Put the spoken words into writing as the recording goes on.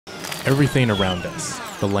Everything around us,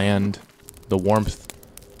 the land, the warmth,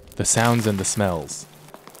 the sounds and the smells,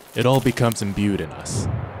 it all becomes imbued in us,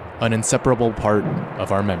 an inseparable part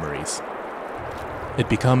of our memories. It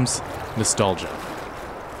becomes nostalgia.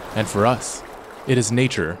 And for us, it is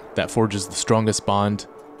nature that forges the strongest bond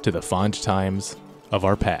to the fond times of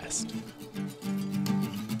our past.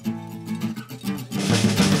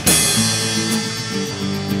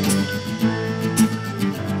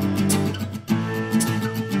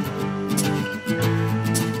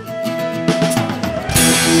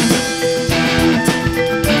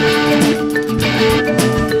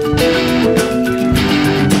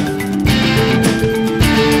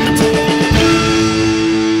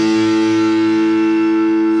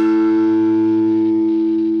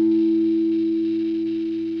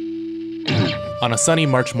 On a sunny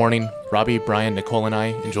March morning, Robbie, Brian, Nicole, and I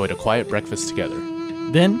enjoyed a quiet breakfast together.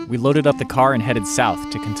 Then we loaded up the car and headed south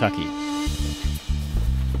to Kentucky.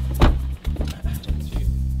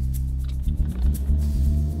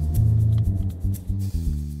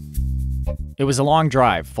 It was a long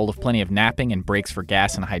drive, full of plenty of napping and breaks for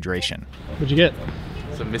gas and hydration. What'd you get?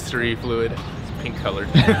 It's a mystery fluid. It's pink colored.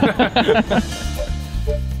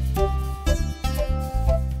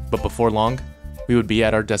 But before long, we would be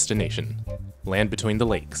at our destination, land between the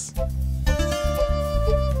lakes.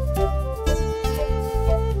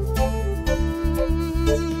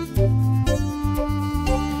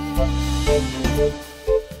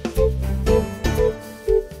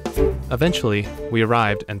 Eventually, we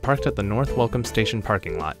arrived and parked at the North Welcome Station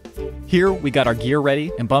parking lot. Here, we got our gear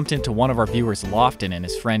ready and bumped into one of our viewers, Lofton, and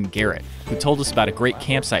his friend Garrett, who told us about a great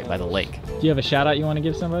campsite by the lake. Do you have a shout out you want to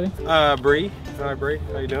give somebody? Bree. Hi, Bree.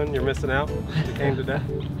 How you doing? You're missing out. You came today.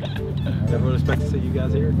 Never would expect to see you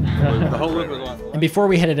guys here. The whole loop was a lot. And before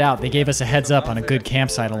we headed out, they gave us a heads up on a good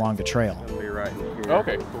campsite along the trail. I'll be right here.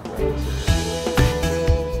 Okay.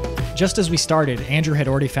 Just as we started, Andrew had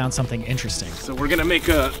already found something interesting. So we're gonna make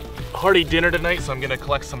a hearty dinner tonight, so I'm gonna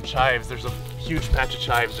collect some chives. There's a huge patch of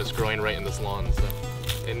chives just growing right in this lawn, so.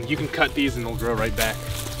 And you can cut these and they'll grow right back.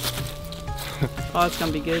 Oh, it's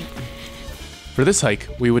gonna be good. For this hike,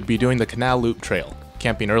 we would be doing the Canal Loop Trail,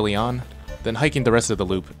 camping early on, then hiking the rest of the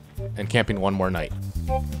loop, and camping one more night.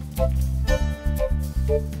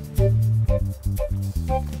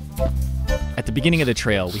 At the beginning of the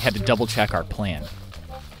trail, we had to double check our plan.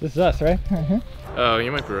 This is us, right? Oh,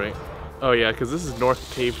 you might be right. Oh yeah, because this is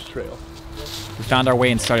North Paved Trail. We found our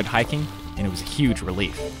way and started hiking, and it was a huge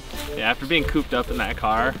relief. Yeah, after being cooped up in that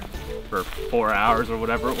car for 4 hours or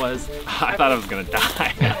whatever it was, I thought I was gonna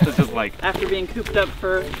die. I was just like... After being cooped up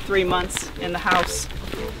for 3 months in the house,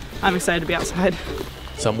 I'm excited to be outside.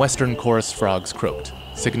 Some western chorus frogs croaked,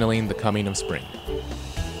 signaling the coming of spring.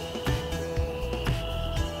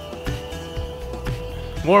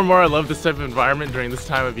 More and more I love this type of environment during this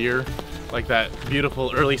time of year. Like that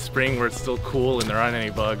beautiful early spring where it's still cool and there aren't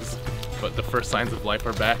any bugs, but the first signs of life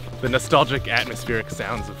are back. The nostalgic atmospheric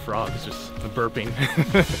sounds of frogs, just the burping.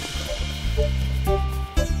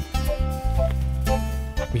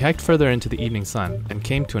 We hiked further into the evening sun and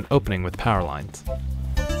came to an opening with power lines.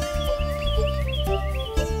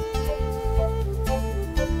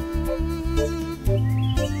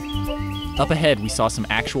 Up ahead, we saw some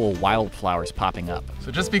actual wildflowers popping up. So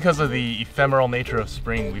just because of the ephemeral nature of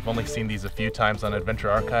spring, we've only seen these a few times on Adventure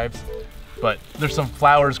Archives, but there's some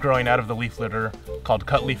flowers growing out of the leaf litter called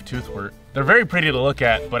cutleaf toothwort. They're very pretty to look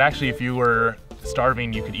at, but actually if you were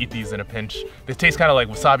starving, you could eat these in a pinch. They taste kind of like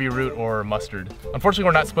wasabi root or mustard. Unfortunately,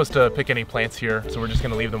 we're not supposed to pick any plants here, so we're just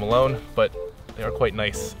gonna leave them alone, but they are quite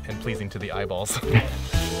nice and pleasing to the eyeballs.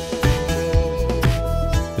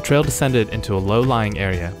 The trail descended into a low-lying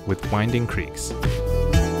area with winding creeks.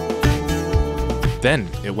 Then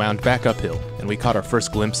it wound back uphill, and we caught our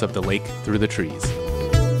first glimpse of the lake through the trees.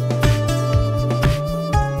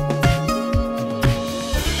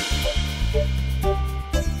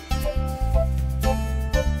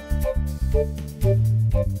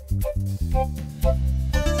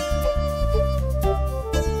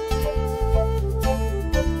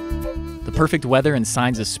 The perfect weather and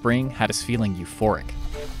signs of spring had us feeling euphoric.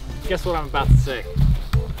 Guess what I'm about to say?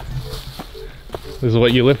 This is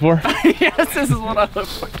what you live for? Yes, this is what I live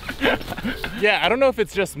for. Yeah, I don't know if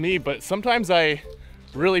it's just me, but sometimes I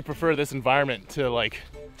really prefer this environment to like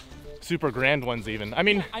super grand ones even. I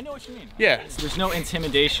mean, I know what you mean. Yeah. There's no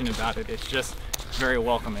intimidation about it. It's just very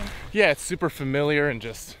welcoming. Yeah, it's super familiar and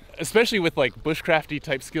just, especially with like bushcrafty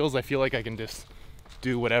type skills, I feel like I can just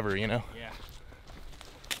do whatever, you know? Yeah.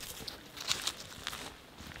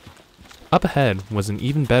 Up ahead was an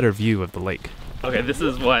even better view of the lake. Okay, this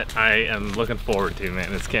is what I am looking forward to,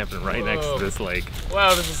 man. It's camping right next to this lake.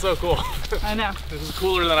 Wow, this is so cool. I know. This is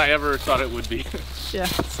cooler than I ever thought it would be. Yeah.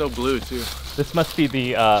 It's so blue too. This must be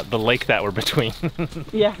the lake that we're between.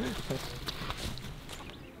 Yeah.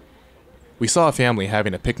 We saw a family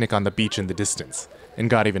having a picnic on the beach in the distance, and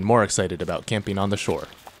got even more excited about camping on the shore.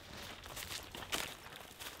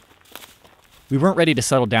 We weren't ready to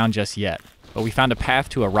settle down just yet, but we found a path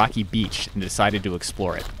to a rocky beach and decided to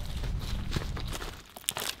explore it.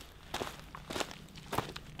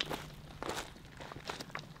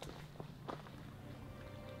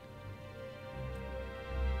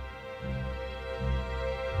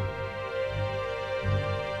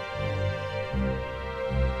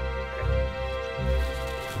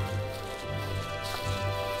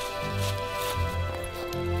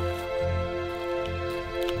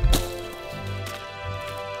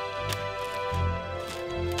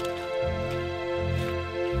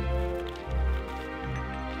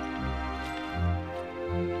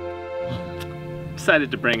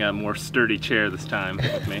 Decided to bring a more sturdy chair this time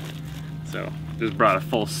with me, so just brought a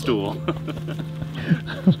full stool. And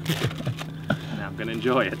I'm gonna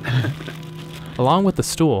enjoy it. Along with the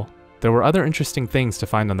stool, there were other interesting things to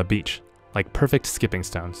find on the beach, like perfect skipping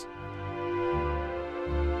stones.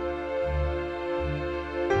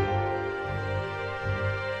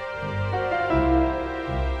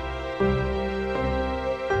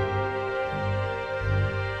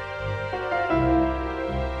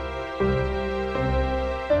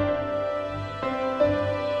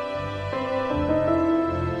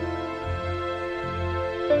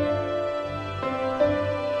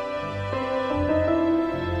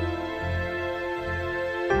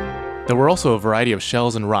 There were also a variety of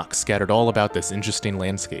shells and rocks scattered all about this interesting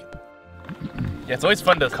landscape. Yeah, it's always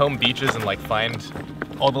fun to comb beaches and like find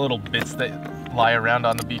all the little bits that lie around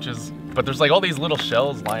on the beaches. But there's like all these little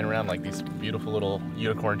shells lying around, like these beautiful little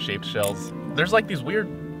unicorn-shaped shells. There's like these weird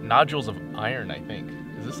nodules of iron, I think.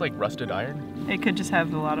 Is this like rusted iron? It could just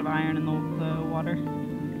have a lot of iron in the water.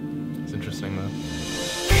 It's interesting though.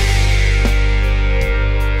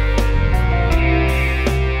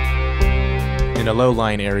 In a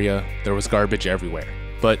low-lying area, there was garbage everywhere,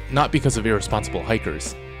 but not because of irresponsible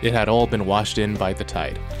hikers. It had all been washed in by the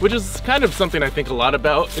tide. Which is kind of something I think a lot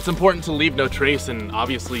about. It's important to leave no trace, and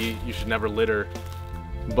obviously you should never litter.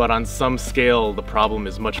 But on some scale, the problem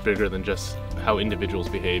is much bigger than just how individuals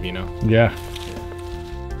behave, you know? Yeah.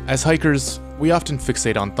 As hikers, we often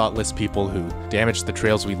fixate on thoughtless people who damage the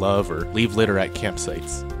trails we love or leave litter at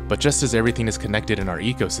campsites. But just as everything is connected in our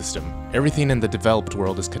ecosystem, everything in the developed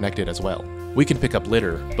world is connected as well. We can pick up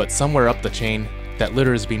litter, but somewhere up the chain, that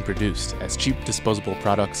litter is being produced as cheap disposable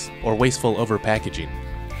products or wasteful overpackaging.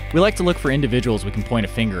 We like to look for individuals we can point a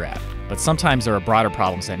finger at, but sometimes there are broader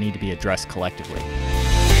problems that need to be addressed collectively.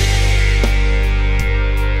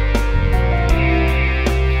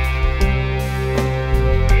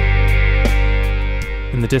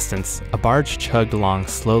 In the distance, a barge chugged along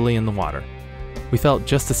slowly in the water. We felt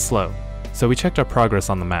just as slow, so we checked our progress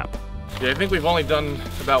on the map. Yeah, I think we've only done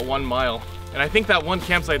about 1 mile. And I think that one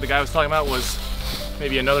campsite the guy was talking about was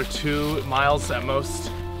maybe another 2 miles at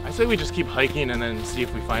most. I say we just keep hiking and then see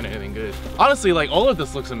if we find anything good. Honestly, like all of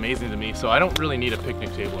this looks amazing to me, so I don't really need a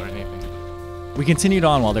picnic table or anything. We continued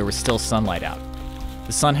on while there was still sunlight out.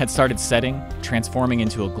 The sun had started setting, transforming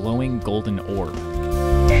into a glowing golden orb.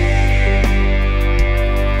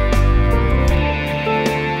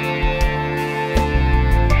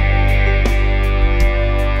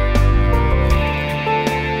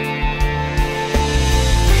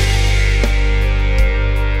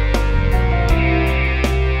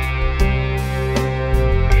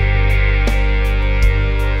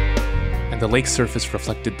 The lake surface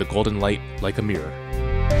reflected the golden light like a mirror.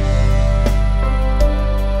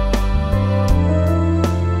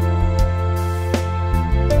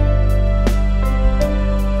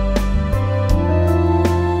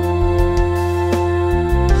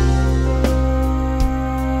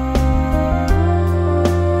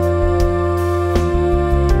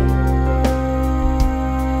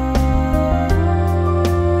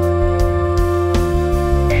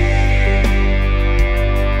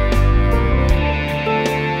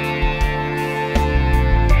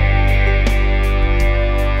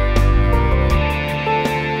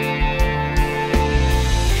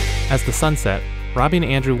 As the sun set, Robbie and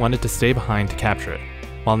Andrew wanted to stay behind to capture it,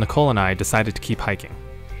 while Nicole and I decided to keep hiking.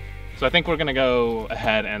 So I think we're gonna go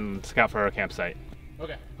ahead and scout for our campsite.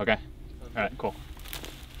 Okay. Okay? All right, cool.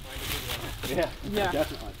 Yeah,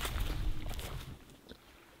 definitely.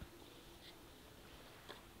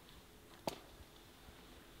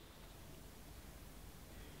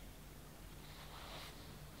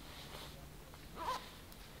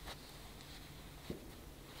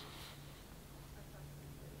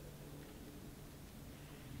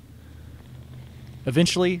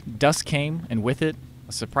 Eventually, dusk came, and with it,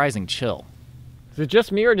 a surprising chill. Is it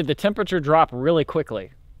just me or did the temperature drop really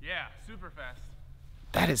quickly? Yeah, super fast.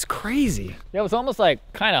 That is crazy. Yeah, it was almost like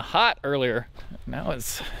kind of hot earlier. Now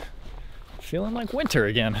it's feeling like winter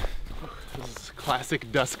again. This is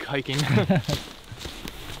classic dusk hiking.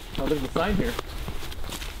 Oh, there's a sign here.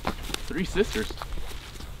 Three Sisters. Do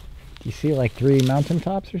you see like 3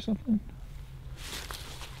 mountaintops or something?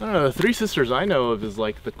 I don't know, the Three Sisters I know of is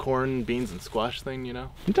like the corn, beans, and squash thing, you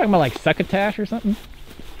know? You talking about like succotash or something?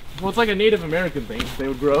 Well, it's like a Native American thing. They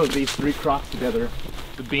would grow these 3 crops together.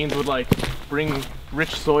 The beans would like bring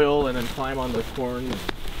rich soil and then climb on the corn. And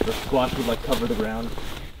the squash would like cover the ground.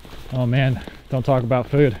 Oh man, don't talk about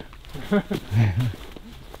food.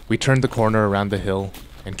 We turned the corner around the hill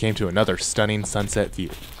and came to another stunning sunset view.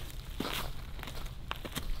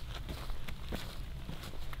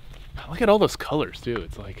 Look at all those colors too.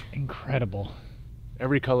 It's like Incredible.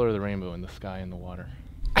 every color of the rainbow in the sky and the water.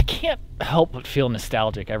 I can't help but feel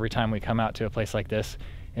nostalgic every time we come out to a place like this.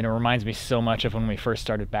 And it reminds me so much of when we first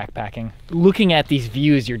started backpacking. Looking at these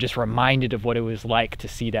views, you're just reminded of what it was like to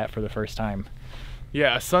see that for the first time.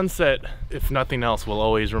 Yeah, a sunset, if nothing else, will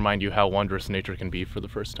always remind you how wondrous nature can be for the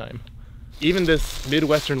first time. Even this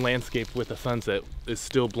Midwestern landscape with a sunset is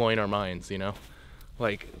still blowing our minds, you know?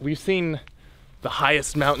 Like, we've seen the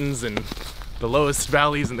highest mountains and the lowest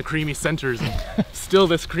valleys and the creamy centers, and still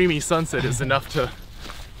this creamy sunset is enough to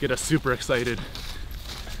get us super excited.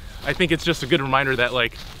 I think it's just a good reminder that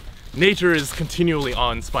like nature is continually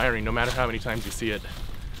awe-inspiring no matter how many times you see it.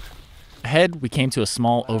 Ahead, we came to a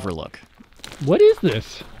small overlook. What is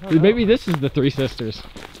this? Maybe this is the Three Sisters.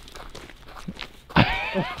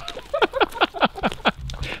 I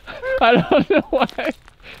don't know why.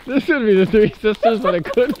 This would be the Three Sisters, but it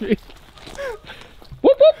could be.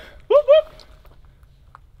 Whoop, whoop, whoop, whoop.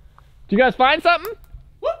 Did you guys find something?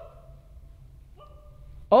 Whoop.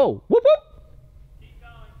 Oh, whoop, whoop.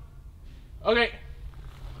 Okay.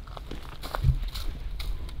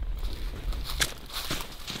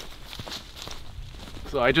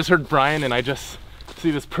 So I just heard Brian and I just see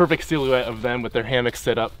this perfect silhouette of them with their hammocks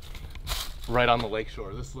set up right on the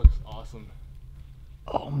lakeshore. This looks awesome.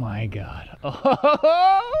 Oh my God.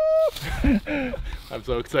 Oh. I'm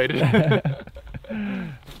so excited.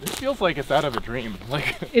 This feels like it's out of a dream.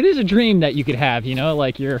 Like It is a dream that you could have, you know,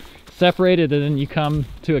 like you're separated and then you come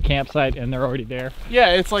to a campsite and they're already there. yeah,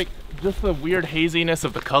 it's like just the weird haziness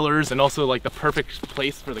of the colors and also like the perfect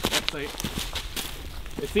place for the campsite.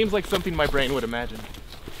 It seems like something my brain would imagine.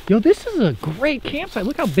 Yo, this is a great campsite.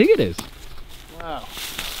 Look how big it is. Wow.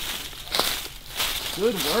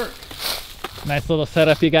 Good work. Nice little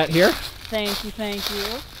setup you got here. Thank you, thank you.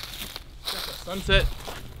 Got the sunset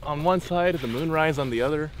on one side, the moonrise on the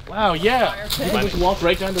other. Wow, yeah. You can just walk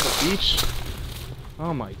right down to the beach.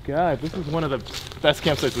 Oh my God, this is one of the best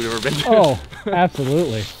campsites we've ever been to. Oh,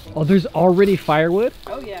 absolutely. Oh, there's already firewood?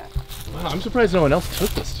 Oh yeah. Wow, I'm surprised no one else took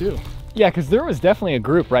this too. Yeah, because there was definitely a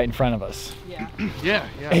group right in front of us. Yeah. Yeah,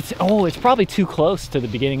 yeah. It's probably too close to the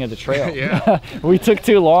beginning of the trail. Yeah. We took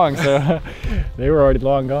too long, so they were already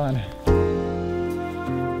long gone.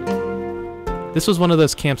 This was one of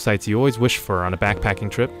those campsites you always wish for on a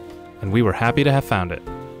backpacking trip, and we were happy to have found it.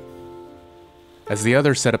 As the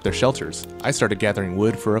others set up their shelters, I started gathering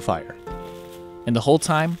wood for a fire. And the whole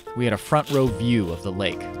time, we had a front row view of the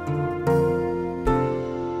lake.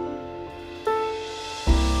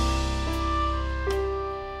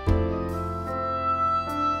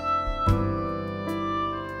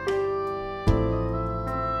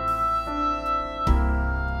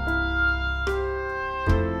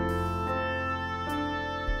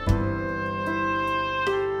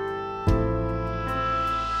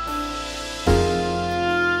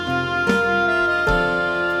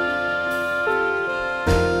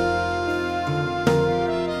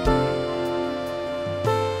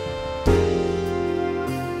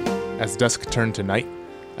 As dusk turned to night,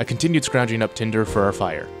 I continued scrounging up tinder for our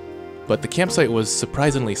fire. But the campsite was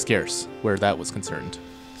surprisingly scarce where that was concerned.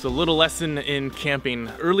 So a little lesson in camping.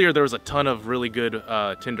 Earlier there was a ton of really good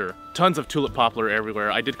tinder. Tons of tulip poplar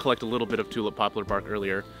everywhere. I did collect a little bit of tulip poplar bark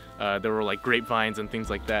earlier. There were like grapevines and things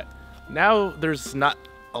like that. Now there's not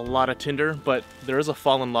a lot of tinder, but there is a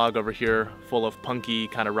fallen log over here full of punky,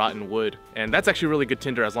 kind of rotten wood. And that's actually really good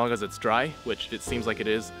tinder as long as it's dry, which it seems like it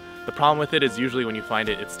is. The problem with it is usually when you find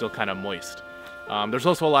it, it's still kind of moist. There's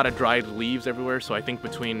also a lot of dried leaves everywhere, so I think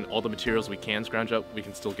between all the materials we can scrounge up, we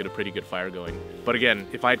can still get a pretty good fire going. But again,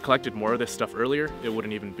 if I had collected more of this stuff earlier, it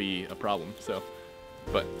wouldn't even be a problem, so.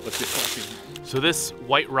 But let's get collecting. So this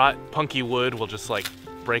white rot punky wood will just like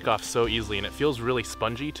break off so easily, and it feels really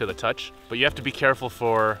spongy to the touch, but you have to be careful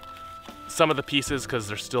for some of the pieces because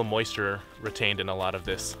there's still moisture retained in a lot of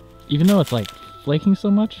this. Even though it's like flaking so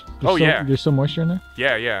much? There's so moisture in there?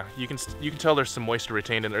 Yeah. You can tell there's some moisture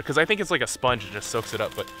retained in there because I think it's like a sponge, it just soaks it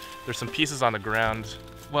up, but there's some pieces on the ground.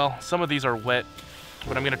 Well, some of these are wet,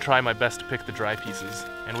 but I'm gonna try my best to pick the dry pieces.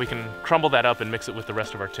 And we can crumble that up and mix it with the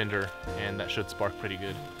rest of our tinder, and that should spark pretty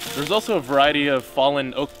good. There's also a variety of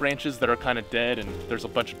fallen oak branches that are kind of dead, and there's a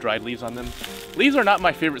bunch of dried leaves on them. Leaves are not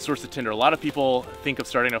my favorite source of tinder. A lot of people think of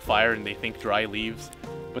starting a fire and they think dry leaves,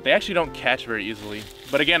 but they actually don't catch very easily.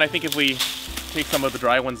 But again, I think if we take some of the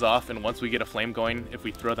dry ones off, and once we get a flame going, if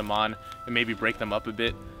we throw them on and maybe break them up a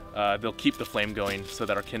bit, they'll keep the flame going so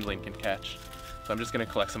that our kindling can catch. So I'm just gonna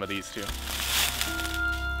collect some of these too.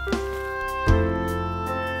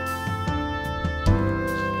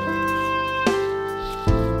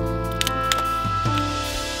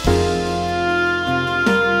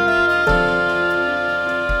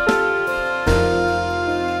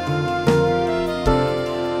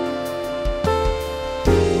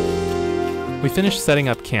 We finished setting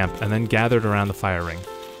up camp and then gathered around the fire ring.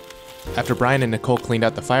 After Brian and Nicole cleaned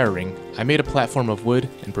out the fire ring, I made a platform of wood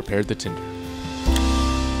and prepared the tinder.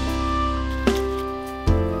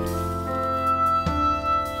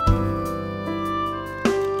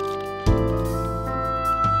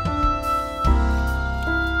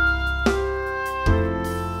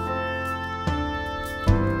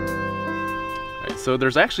 Alright, so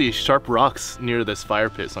there's actually sharp rocks near this fire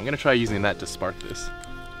pit, so I'm gonna try using that to spark this.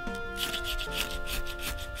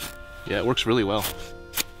 Yeah, it works really well.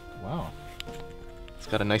 Wow. It's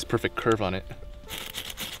got a nice perfect curve on it.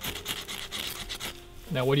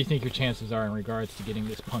 Now, what do you think your chances are in regards to getting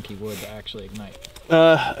this punky wood to actually ignite?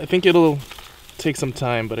 I think it'll take some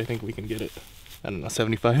time, but I think we can get it. I don't know,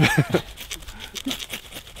 75?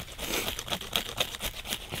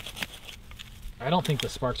 I don't think the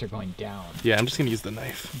sparks are going down. Yeah, I'm just gonna use the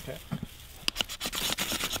knife. Okay.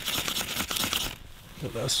 Oh,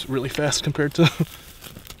 that was really fast compared to...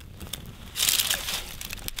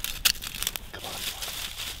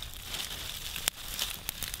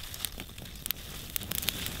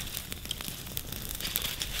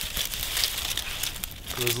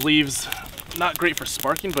 Those leaves, not great for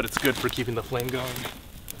sparking, but it's good for keeping the flame going.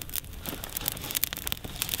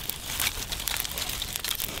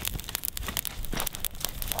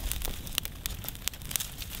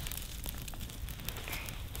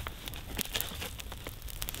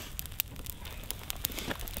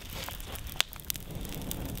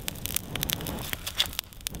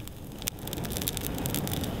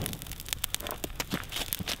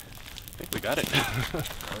 I think we got it.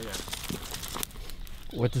 Oh yeah.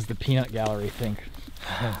 What does the peanut gallery think?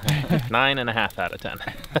 9.5 out of 10.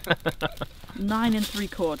 9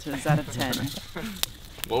 3/4 out of 10.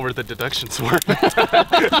 What were the deductions worth? The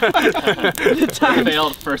time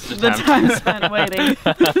Failed first The attempt. time spent waiting.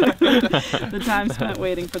 The time spent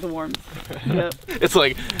waiting for the warmth. Yep. It's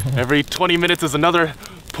like every 20 minutes is another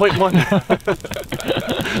 0.1.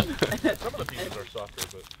 Some of the pieces are softer,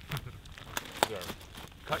 but yeah.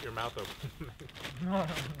 Cut your mouth open.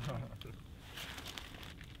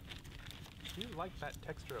 Do you like that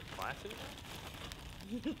texture of plastic?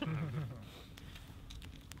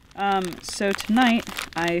 So tonight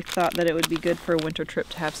I thought that it would be good for a winter trip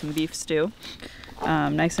to have some beef stew.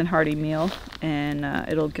 Nice and hearty meal, and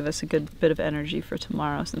it'll give us a good bit of energy for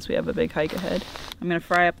tomorrow since we have a big hike ahead. I'm going to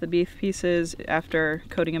fry up the beef pieces after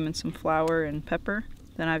coating them in some flour and pepper.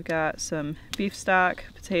 Then I've got some beef stock,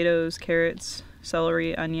 potatoes, carrots,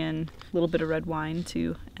 celery, onion, a little bit of red wine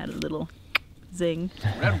to add a little zing.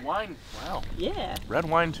 Red wine, wow. Yeah. Red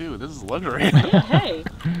wine too, this is luxury. Yeah,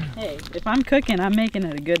 hey, if I'm cooking, I'm making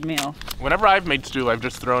it a good meal. Whenever I've made stew, I've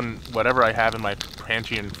just thrown whatever I have in my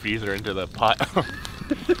pantry and freezer into the pot.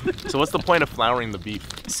 So what's the point of flouring the beef?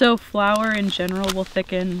 So flour in general will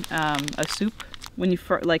thicken a soup. When you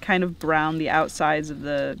kind of brown the outsides of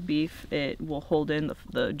the beef, it will hold in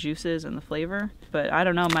the juices and the flavor. But I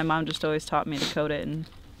don't know, my mom just always taught me to coat it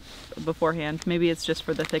beforehand. Maybe it's just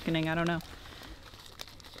for the thickening, I don't know.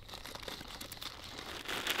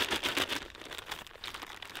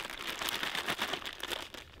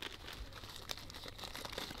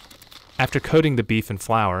 After coating the beef in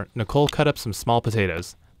flour, Nicole cut up some small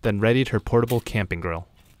potatoes, then readied her portable camping grill.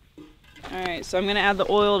 Alright, so I'm going to add the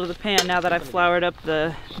oil to the pan now that I've floured up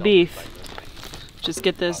the beef. Just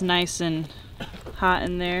get this nice and hot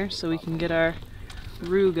in there so we can get our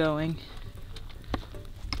roux going.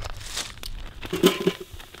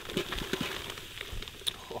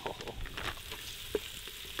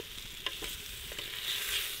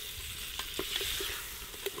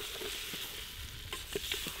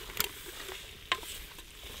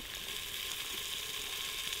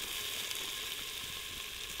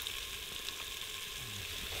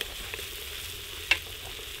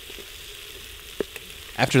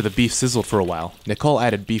 After the beef sizzled for a while, Nicole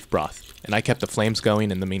added beef broth, and I kept the flames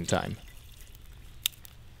going in the meantime.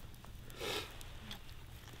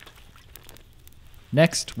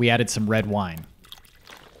 Next, we added some red wine.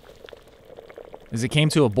 As it came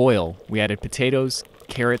to a boil, we added potatoes,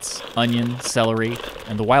 carrots, onion, celery,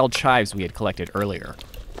 and the wild chives we had collected earlier.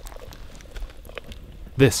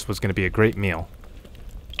 This was going to be a great meal.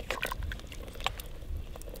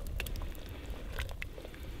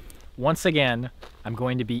 Once again, I'm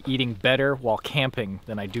going to be eating better while camping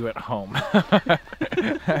than I do at home.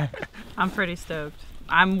 I'm pretty stoked.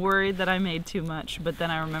 I'm worried that I made too much, but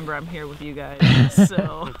then I remember I'm here with you guys,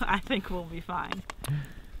 so I think we'll be fine.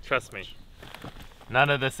 Trust me,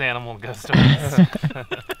 none of this animal goes to waste.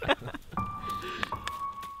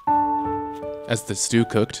 As the stew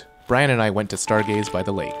cooked, Brian and I went to stargaze by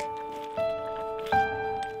the lake.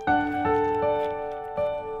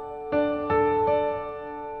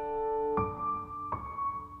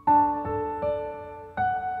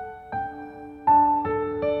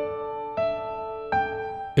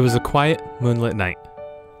 It was a quiet, moonlit night.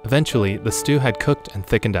 Eventually, the stew had cooked and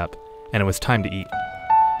thickened up, and it was time to eat.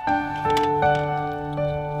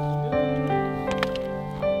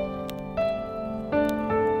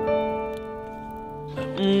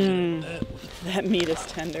 That meat is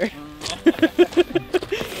tender.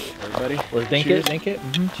 Everybody, or think it, think it.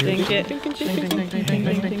 Mm-hmm. Think it. Think it.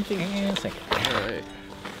 Alright.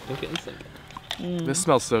 Think it and sink it. This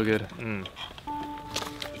smells so good. Potatoes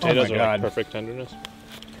Oh my are like God. perfect tenderness.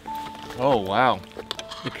 Oh, wow.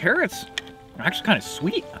 The carrots are actually kind of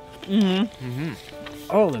sweet. Mm-hmm.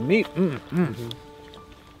 Oh, the meat.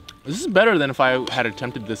 This is better than if I had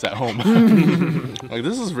attempted this at home. Like,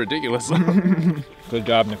 this is ridiculous. Good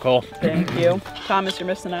job, Nicole. Thank you. Thomas, you're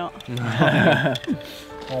missing out.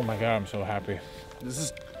 Oh my God, I'm so happy. This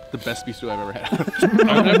is the best beef stew I've ever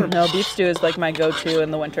had. No, beef stew is like my go-to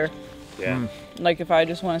in the winter. Yeah. Like if I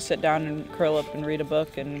just want to sit down and curl up and read a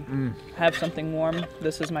book and have something warm,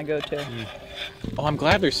 this is my go-to. Oh, I'm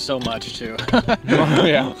glad there's so much too.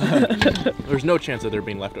 Yeah. There's no chance of there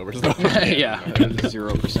being leftovers, though. Yeah.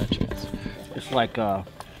 0% chance. It's like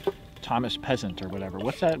Thomas Peasant or whatever.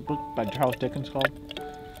 What's that book by Charles Dickens called?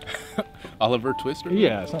 Oliver Twist? Or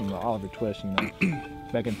Yeah, something like Oliver Twist, you know.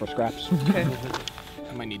 Begging for scraps. Okay.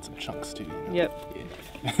 I might need some chunks, too. Yep.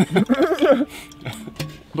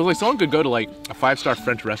 But, like, someone could go to, like, a 5-star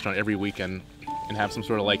French restaurant every weekend and have some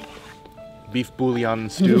sort of, like, beef bouillon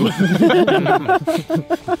stew.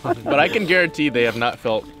 But I can guarantee they have not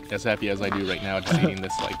felt as happy as I do right now just eating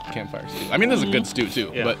this, like, campfire stew. I mean, this is a good stew,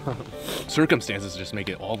 too, Yeah. but circumstances just make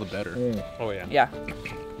it all the better. Oh yeah. Yeah.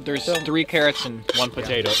 There's 3 carrots and 1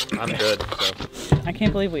 potato. I'm good. So, I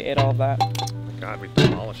can't believe we ate all of that. God, we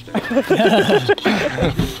demolished it.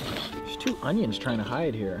 There's 2 onions trying to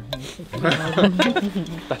hide here.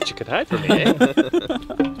 Thought you could hide from me. Eh?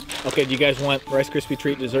 Okay, do you guys want Rice Krispie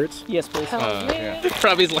treat desserts? Yes, please. Yeah.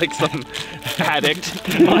 Probably like some addict.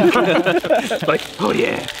 Like, oh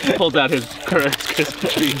yeah, pulls out his Krispy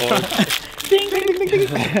Treat horn. Ding, ding, ding, ding,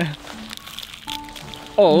 ding.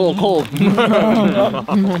 Oh, a little cold.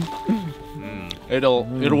 It'll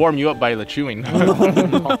warm you up by the chewing. We're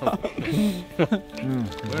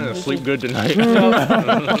gonna sleep good tonight.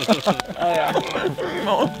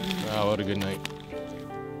 Oh, what a good night.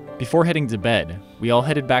 Before heading to bed, we all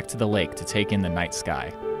headed back to the lake to take in the night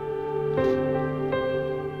sky.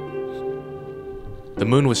 The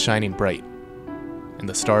moon was shining bright, and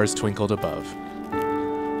the stars twinkled above.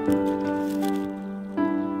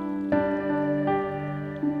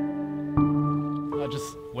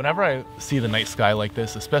 Just whenever I see the night sky like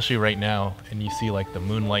this, especially right now, and you see like the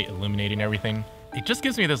moonlight illuminating everything, it just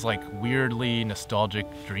gives me this like weirdly nostalgic,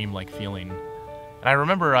 dream-like feeling. And I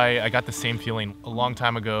remember I got the same feeling a long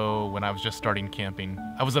time ago when I was just starting camping.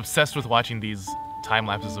 I was obsessed with watching these time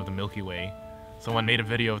lapses of the Milky Way. Someone made a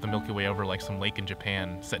video of the Milky Way over like some lake in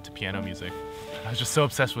Japan set to piano music. I was just so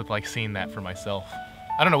obsessed with like seeing that for myself.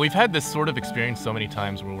 I don't know, we've had this sort of experience so many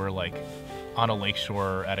times where we're like on a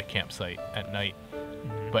lakeshore at a campsite at night.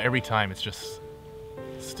 But every time it's just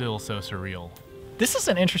still so surreal. This is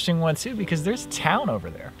an interesting one too because there's a town over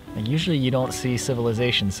there. And usually you don't see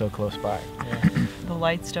civilization so close by. The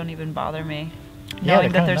lights don't even bother me. Yeah,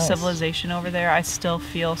 Knowing they're that there's kinda nice. civilization over there, I still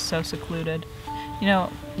feel so secluded. You know,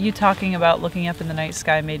 you talking about looking up in the night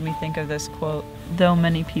sky made me think of this quote. Though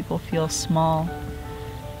many people feel small,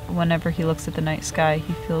 whenever he looks at the night sky,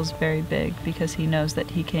 he feels very big because he knows that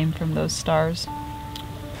he came from those stars.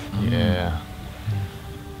 Yeah.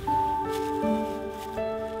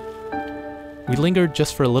 We lingered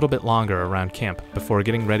just for a little bit longer around camp before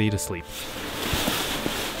getting ready to sleep.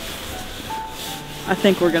 I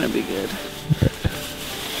think we're gonna be good.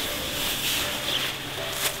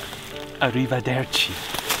 Arrivederci.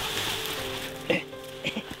 Yeah,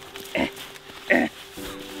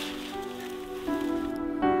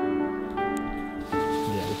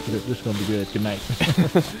 this is gonna be good. Good night.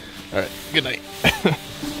 All right, good night.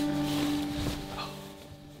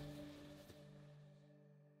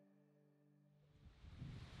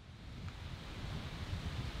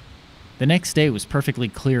 The next day was perfectly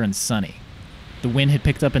clear and sunny. The wind had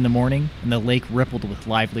picked up in the morning, and the lake rippled with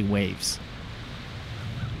lively waves.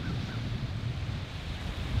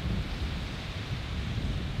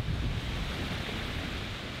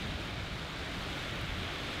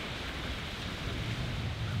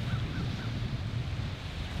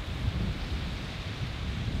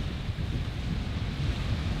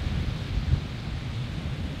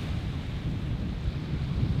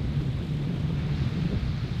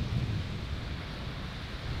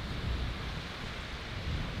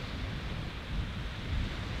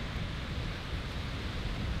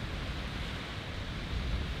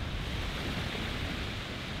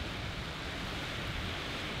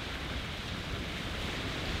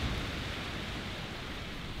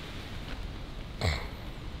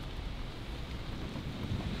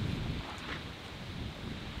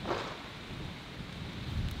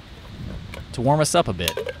 To warm us up a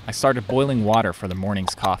bit, I started boiling water for the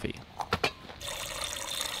morning's coffee.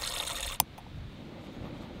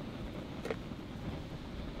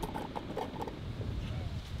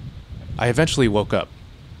 I eventually woke up.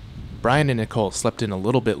 Brian and Nicole slept in a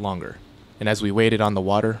little bit longer, and as we waited on the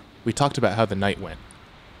water, we talked about how the night went.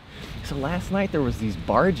 So last night there was these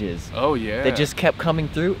barges Oh yeah. that just kept coming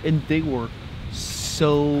through, and they were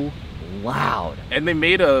so loud. and they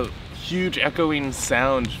made a huge echoing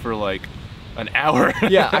sound for like an hour.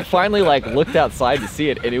 Yeah, I finally like looked outside to see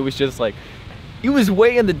it, and it was just like, it was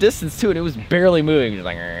way in the distance too, and it was barely moving. Just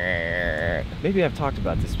like, maybe I've talked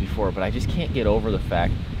about this before, but I just can't get over the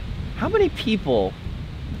fact how many people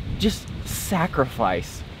just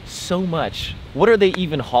sacrifice so much. What are they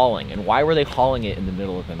even hauling, and why were they hauling it in the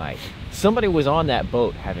middle of the night? Somebody was on that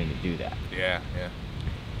boat having to do that. Yeah.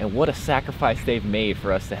 And what a sacrifice they've made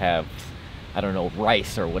for us to have, I don't know,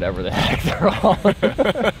 rice or whatever the heck they're hauling.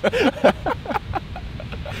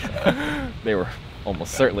 They were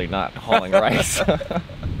almost certainly not hauling rice.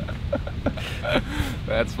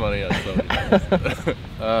 That's funny.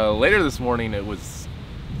 Later this morning, it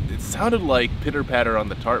sounded like pitter patter on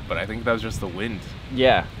the tarp, but I think that was just the wind.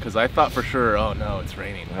 Yeah. Because I thought for sure, oh no, it's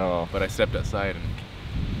raining. Oh. But I stepped outside and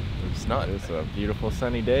it's not. It was a beautiful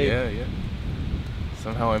sunny day. Yeah.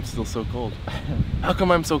 Somehow I'm still so cold. How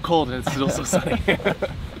come I'm so cold and it's still so sunny?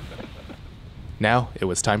 Now it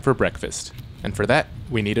was time for breakfast, and for that,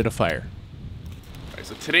 we needed a fire. Alright,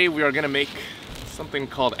 so today we are gonna make something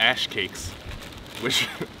called ash cakes, which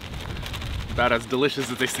about as delicious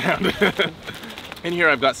as they sound. In here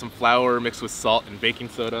I've got some flour mixed with salt and baking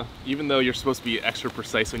soda. Even though you're supposed to be extra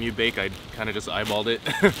precise when you bake, I kind of just eyeballed it.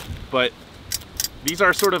 But these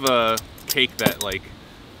are sort of a cake that like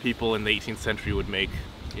people in the 18th century would make,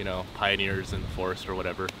 you know, pioneers in the forest or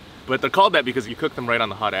whatever. But they're called that because you cook them right on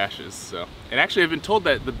the hot ashes. So, and actually I've been told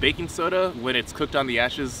that the baking soda, when it's cooked on the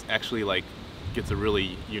ashes, actually like gets a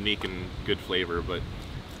really unique and good flavor. But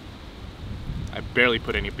I barely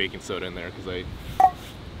put any baking soda in there because I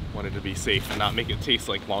wanted to be safe and not make it taste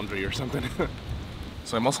like laundry or something.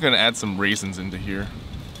 So I'm also gonna add some raisins into here.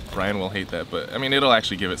 Brian will hate that, but I mean, it'll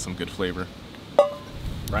actually give it some good flavor.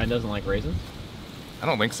 Brian doesn't like raisins? I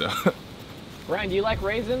don't think so. Brian, do you like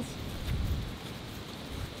raisins?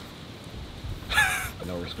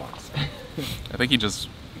 No response. I think he just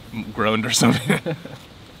groaned or something.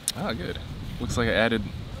 Ah, good. Looks like I added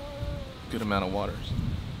a good amount of water.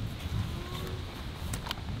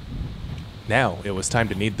 Now it was time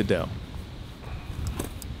to knead the dough.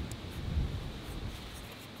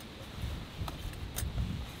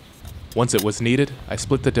 Once it was kneaded, I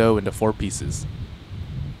split the dough into 4 pieces.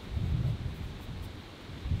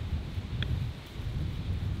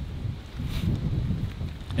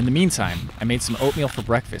 In the meantime, I made some oatmeal for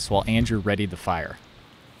breakfast while Andrew readied the fire.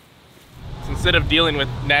 So instead of dealing with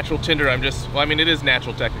natural tinder, I'm just, well, I mean, it is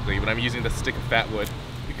natural technically, but I'm using the stick of fat wood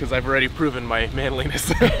because I've already proven my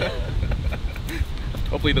manliness.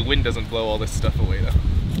 Hopefully the wind doesn't blow all this stuff away though.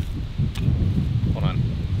 Hold on.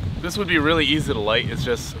 This would be really easy to light. It's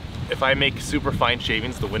just, if I make super fine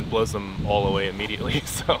shavings, the wind blows them all away immediately.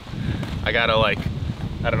 So I gotta like,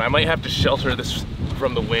 I don't know, I might have to shelter this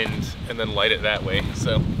from the wind and then light it that way.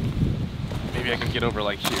 So maybe I can get over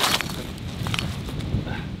like here.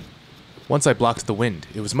 Once I blocked the wind,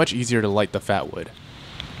 it was much easier to light the fat wood.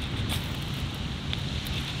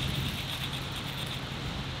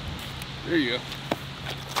 There you go.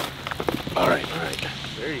 All right,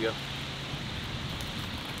 there you go.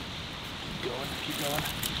 keep going.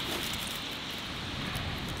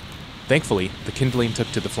 Thankfully, the kindling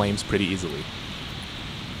took to the flames pretty easily.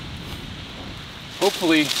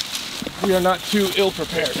 Hopefully, we are not too ill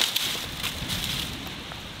prepared.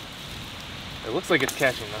 It looks like it's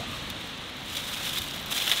catching though.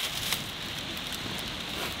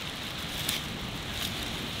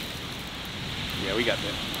 Yeah, we got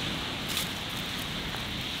that.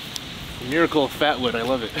 The miracle of fat wood, I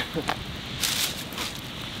love it.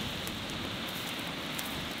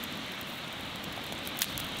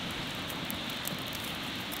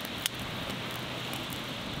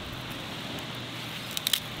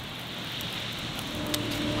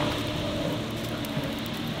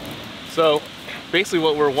 So basically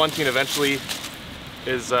what we're wanting eventually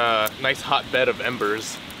is a nice hot bed of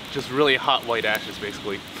embers, just really hot white ashes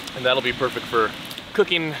basically. And that'll be perfect for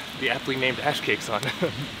cooking the aptly named ash cakes on.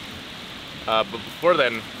 But before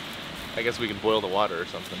then, I guess we could boil the water or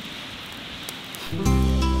something.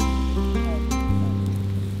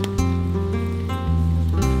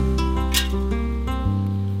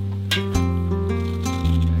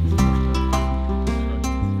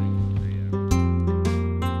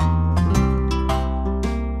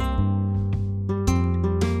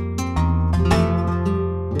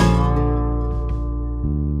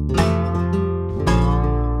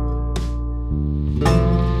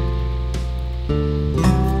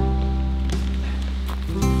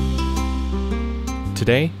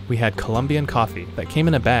 Today, we had Colombian coffee that came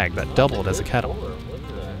in a bag that doubled as a kettle.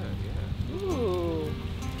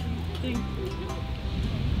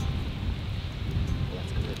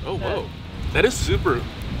 Oh, whoa. That is super,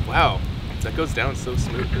 wow. That goes down so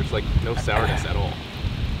smooth. There's like no sourness at all.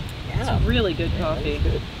 Yeah. It's really good coffee.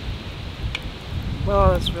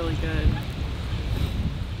 Oh, that's really good.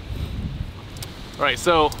 All right,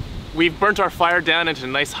 so we've burnt our fire down into a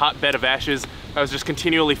nice hot bed of ashes. I was just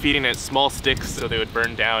continually feeding it small sticks so they would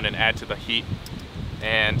burn down and add to the heat.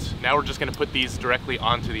 And now we're just gonna put these directly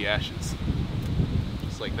onto the ashes.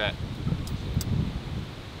 Just like that.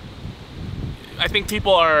 I think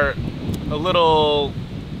people are a little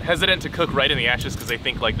hesitant to cook right in the ashes because they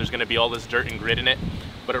think like there's gonna be all this dirt and grit in it,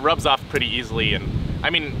 but it rubs off pretty easily. And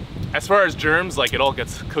I mean, as far as germs, like it all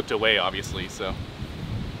gets cooked away obviously, so.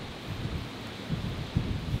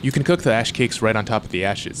 You can cook the ash cakes right on top of the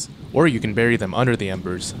ashes, or you can bury them under the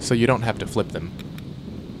embers so you don't have to flip them.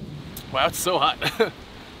 Wow, it's so hot.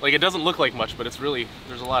 Like it doesn't look like much, but it's really,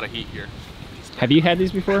 there's a lot of heat here. Have you had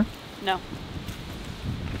these before? No.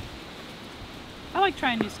 I like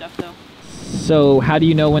trying new stuff though. So how do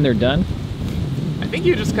you know when they're done? I think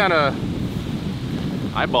you just kind of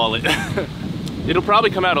eyeball it. It'll probably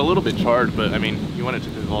come out a little bit charred, but I mean, you want it to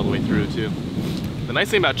cook all the way through too. The nice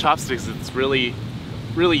thing about chopsticks is it's really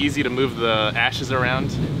easy to move the ashes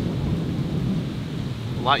around.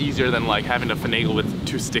 A lot easier than like having to finagle with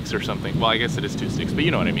 2 sticks or something. Well, I guess it is 2 sticks, but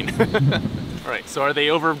you know what I mean. All right, so are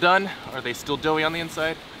they overdone? Are they still doughy on the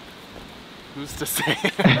inside? Who's to say?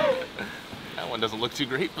 That one doesn't look too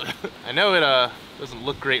great, but I know it doesn't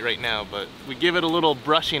look great right now, but we give it a little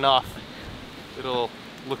brushing off, it'll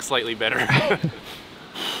look slightly better.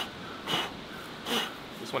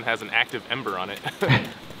 This one has an active ember on it.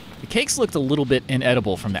 The cakes looked a little bit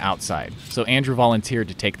inedible from the outside, so Andrew volunteered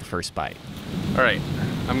to take the first bite. All right,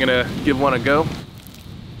 I'm gonna give one a go.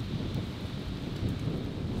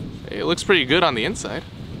 Hey, it looks pretty good on the inside.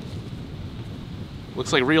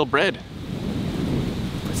 Looks like real bread.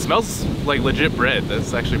 It smells like legit bread.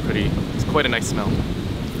 That's actually it's quite a nice smell.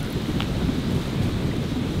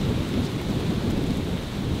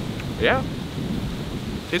 Yeah,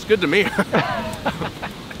 tastes good to me.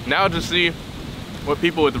 Now to see what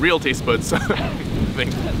people with real taste buds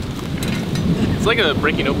think. It's like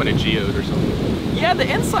breaking open a geode or something. Yeah,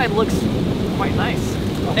 the inside looks quite nice.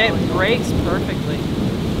 It breaks perfectly.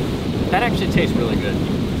 That actually tastes really good.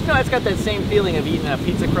 You know, it's got that same feeling of eating a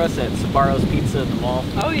pizza crust at Sbarro's Pizza in the mall.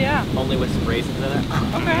 Oh yeah. Only with some raisins in it.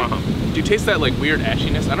 Okay. Do you taste that like weird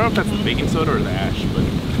ashiness? I don't know if that's the baking soda or the ash, but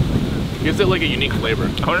it gives it like a unique flavor.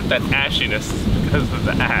 I wonder if that's ashiness because of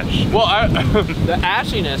the ash. Well, the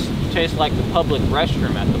ashiness tastes like the public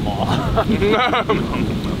restroom at the mall.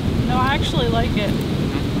 No, I actually like it.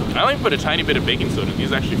 I only put a tiny bit of baking soda.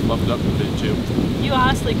 These actually fluffed up a bit too. You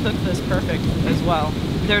honestly cooked this perfect as well.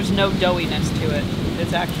 There's no doughiness to it.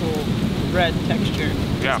 It's actual bread texture.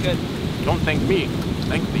 Yeah. It's good. Don't thank me.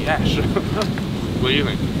 Thank the ash. What do you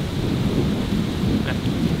think?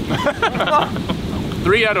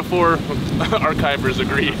 3 out of 4 archivers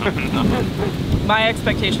agree. My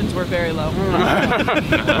expectations were very low.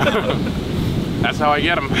 That's how I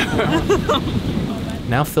get them.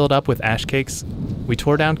 Now filled up with ash cakes, we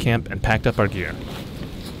tore down camp and packed up our gear.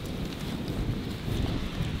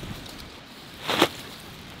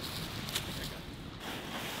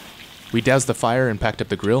 We doused the fire and packed up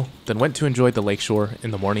the grill, then went to enjoy the lakeshore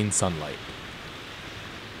in the morning sunlight.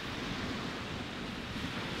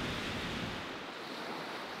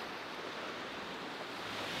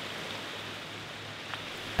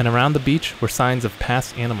 And around the beach were signs of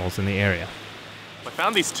past animals in the area. I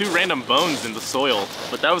found these 2 random bones in the soil,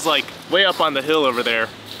 but that was like way up on the hill over there.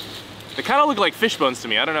 They kind of look like fish bones to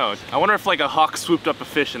me, I don't know. I wonder if like a hawk swooped up a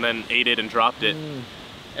fish and then ate it and dropped it.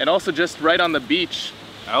 And also just right on the beach,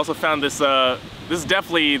 I also found this, this is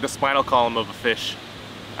definitely the spinal column of a fish.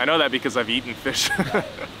 I know that because I've eaten fish. A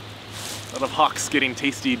lot of hawks getting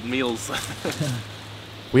tasty meals.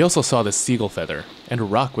 We also saw this seagull feather and a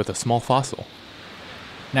rock with a small fossil.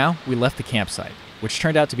 Now we left the campsite, which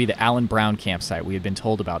turned out to be the Alan Brown campsite we had been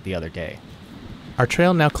told about the other day. Our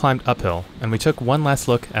trail now climbed uphill, and we took one last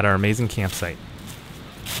look at our amazing campsite.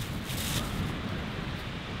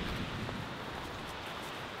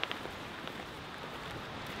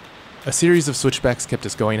 A series of switchbacks kept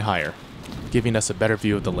us going higher, giving us a better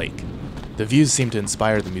view of the lake. The views seemed to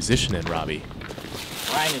inspire the musician in Robbie.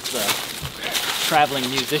 Ryan is the traveling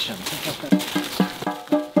musician.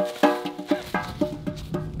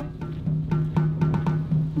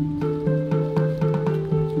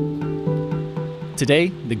 Today,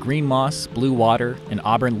 the green moss, blue water, and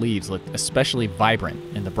auburn leaves looked especially vibrant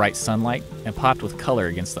in the bright sunlight and popped with color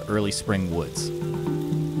against the early spring woods.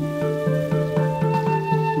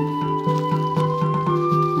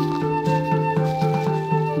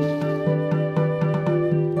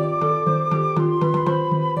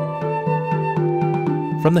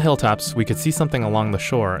 From the hilltops, we could see something along the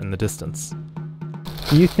shore in the distance.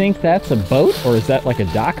 Do you think that's a boat, or is that like a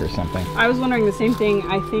dock or something? I was wondering the same thing.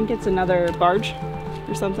 I think it's another barge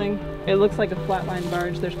or something. It looks like a flatline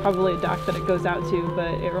barge. There's probably a dock that it goes out to,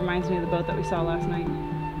 but it reminds me of the boat that we saw last night.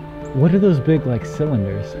 What are those big, like,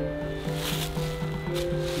 cylinders?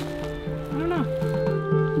 I don't know.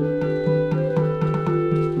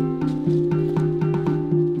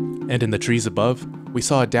 And in the trees above, we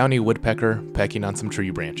saw a downy woodpecker pecking on some tree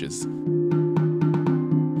branches.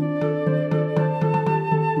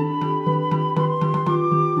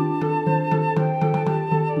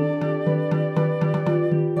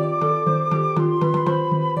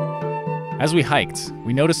 As we hiked,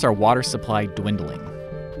 we noticed our water supply dwindling.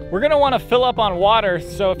 We're gonna want to fill up on water,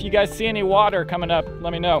 so if you guys see any water coming up,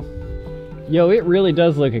 let me know. Yo, it really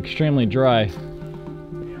does look extremely dry.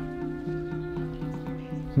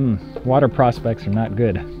 Water prospects are not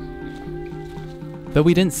good. Though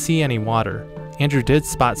we didn't see any water, Andrew did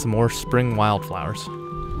spot some more spring wildflowers.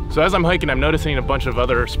 So as I'm hiking, I'm noticing a bunch of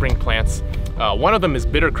other spring plants. One of them is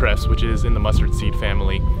bittercress, which is in the mustard seed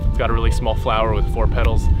family. It's got a really small flower with 4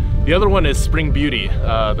 petals. The other one is spring beauty,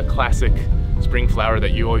 the classic spring flower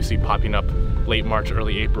that you always see popping up late March,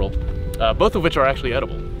 early April. Both of which are actually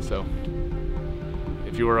edible. So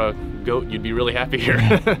if you were a goat, you'd be really happy here.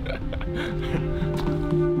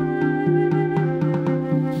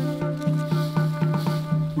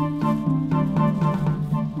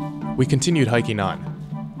 We continued hiking on.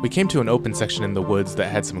 We came to an open section in the woods that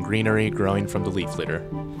had some greenery growing from the leaf litter.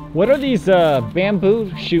 What are these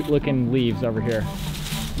bamboo shoot-looking leaves over here?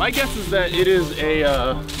 My guess is that it is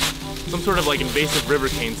a some sort of like invasive river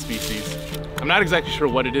cane species. I'm not exactly sure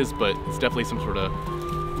what it is, but it's definitely some sort of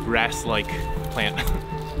grass-like plant.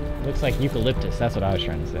 Looks like eucalyptus, that's what I was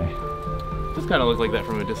trying to say. Just kind of look like that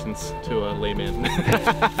from a distance to a layman.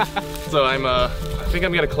 So I think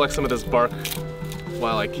I'm gonna collect some of this bark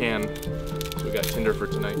while I can. So we got tinder for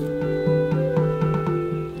tonight.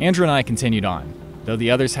 Andrew and I continued on, though the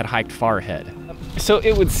others had hiked far ahead. So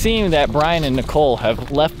it would seem that Brian and Nicole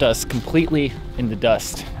have left us completely in the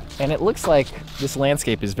dust. And it looks like this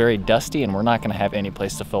landscape is very dusty and we're not gonna have any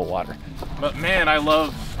place to fill water. But man, I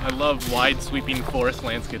love wide sweeping forest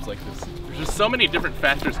landscapes like this. There's just so many different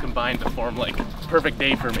factors combined to form like a perfect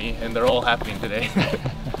day for me, and they're all happening today.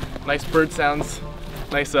 Nice bird sounds,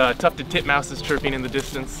 nice tufted titmouses chirping in the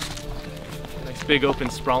distance. Nice big open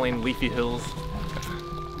sprawling leafy hills.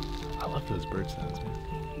 I love those bird sounds, man.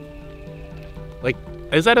 Like,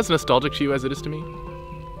 is that as nostalgic to you as it is to me?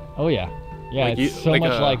 Oh yeah. Yeah, like it's so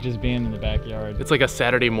much like just being in the backyard. It's like a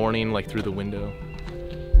Saturday morning, like through the window.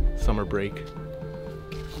 Summer break.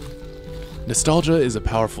 Nostalgia is a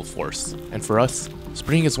powerful force, and for us,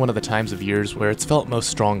 spring is one of the times of years where it's felt most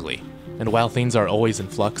strongly. And while things are always in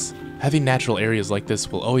flux, having natural areas like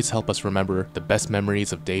this will always help us remember the best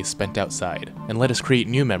memories of days spent outside, and let us create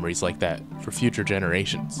new memories like that for future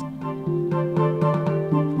generations.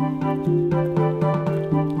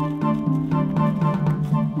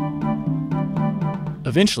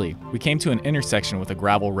 Eventually, we came to an intersection with a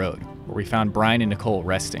gravel road, where we found Brian and Nicole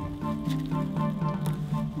resting.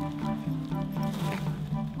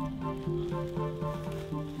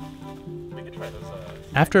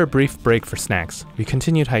 After a brief break for snacks, we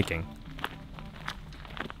continued hiking.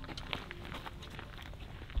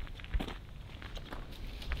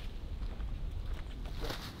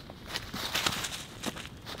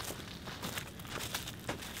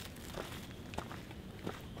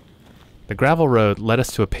 The gravel road led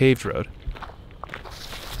us to a paved road.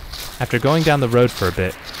 After going down the road for a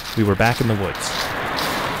bit, we were back in the woods.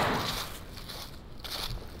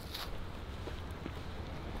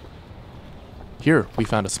 Here, we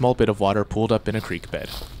found a small bit of water pooled up in a creek bed.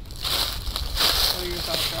 What are your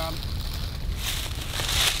thoughts, Rob?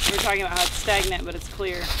 We were talking about how it's stagnant, but it's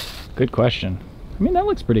clear. Good question. I mean, that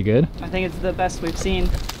looks pretty good. I think it's the best we've seen.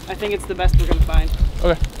 I think it's the best we're gonna find.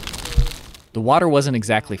 Okay. The water wasn't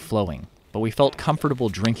exactly flowing, but we felt comfortable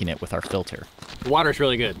drinking it with our filter. The water's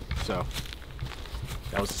really good, so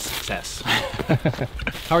that was a success.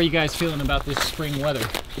 How are you guys feeling about this spring weather?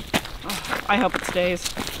 Oh, I hope it stays.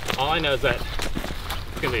 All I know is that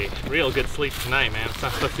it's gonna be real good sleep tonight, man. It's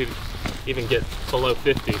not supposed to even get below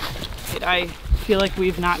 50. I feel like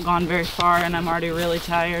we've not gone very far and I'm already really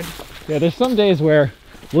tired. Yeah, there's some days where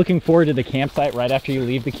looking forward to the campsite right after you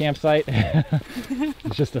leave the campsite,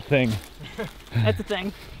 it's just a thing. That's a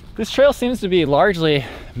thing. This trail seems to be largely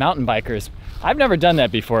mountain bikers. I've never done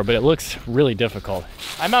that before, but it looks really difficult.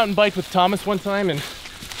 I mountain biked with Thomas one time and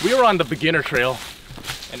we were on the beginner trail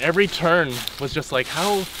and every turn was just like,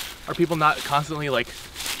 how are people not constantly like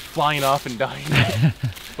flying off and dying?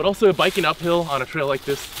 But also biking uphill on a trail like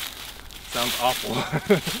this sounds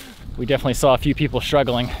awful. We definitely saw a few people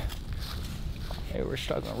struggling. They were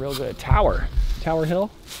struggling real good. Tower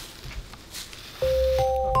Hill.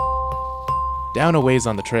 Down a ways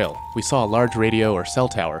on the trail, we saw a large radio or cell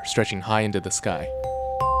tower stretching high into the sky.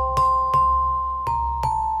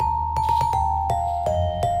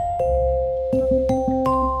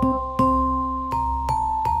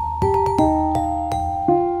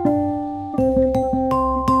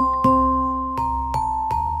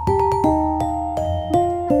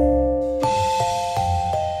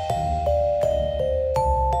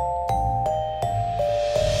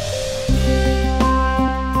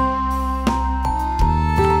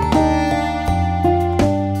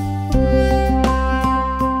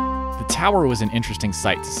 The tower was an interesting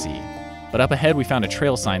sight to see, but up ahead we found a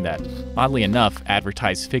trail sign that, oddly enough,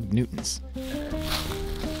 advertised Fig Newtons.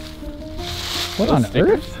 What on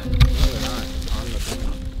earth?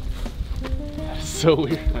 So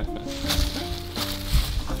weird.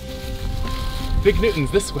 Fig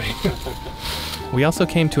Newtons this way. We also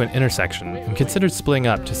came to an intersection and considered splitting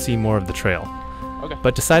up to see more of the trail, Okay.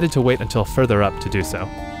 but decided to wait until further up to do so.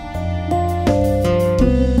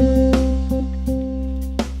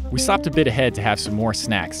 We stopped a bit ahead to have some more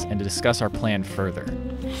snacks and to discuss our plan further.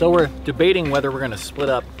 So we're debating whether we're gonna split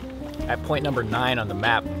up at point number 9 on the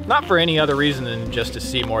map. Not for any other reason than just to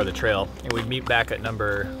see more of the trail. And we'd meet back at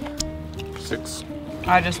number 6.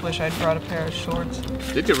 I just wish I'd brought a pair of shorts.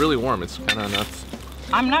 It did get really warm, it's kind of nuts.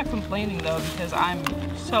 I'm not complaining though because I'm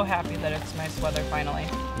so happy that it's nice weather finally.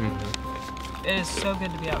 It is so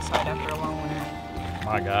good to be outside after a long winter.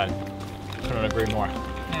 My God, couldn't agree more.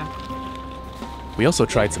 Yeah. We also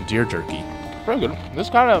tried some deer jerky. Very good. This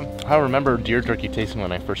is kind of how I remember deer jerky tasting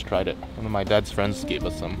when I first tried it. One of my dad's friends gave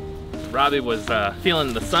us some. Robbie was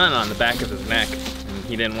feeling the sun on the back of his neck and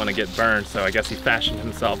he didn't want to get burned, so I guess he fashioned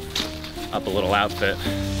himself up a little outfit.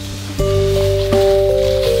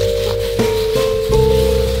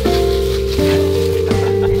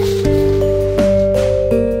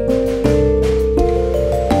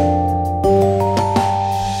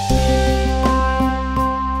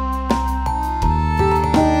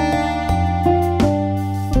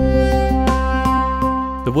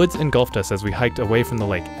 The woods engulfed us as we hiked away from the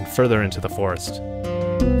lake and further into the forest.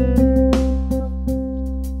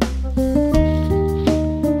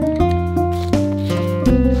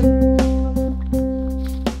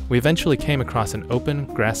 We eventually came across an open,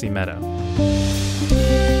 grassy meadow.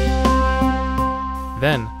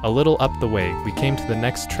 Then, a little up the way, we came to the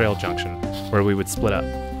next trail junction, where we would split up.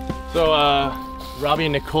 So, Robbie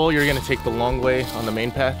and Nicole, you're gonna take the long way on the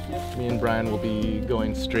main path. Me and Brian will be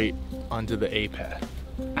going straight onto the A path.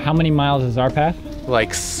 How many miles is our path? Like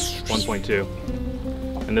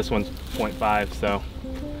 1.2. And this one's 0.5, so.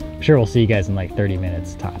 I'm sure we'll see you guys in like 30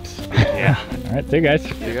 minutes tops. Yeah. All right, see you guys.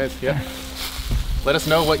 you guys, yeah. Let us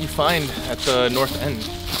know what you find at the north end.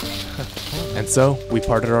 And so, we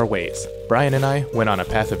parted our ways. Brian and I went on a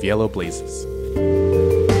path of yellow blazes.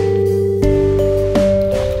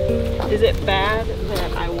 Is it bad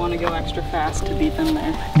that I want to go extra fast to beat them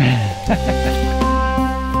there?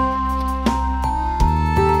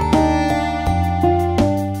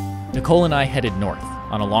 Nicole and I headed north,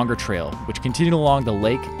 on a longer trail, which continued along the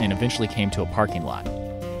lake and eventually came to a parking lot.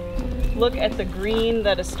 Look at the green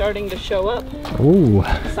that is starting to show up. Ooh,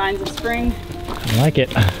 Signs of spring. I like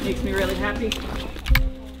it. Makes me really happy.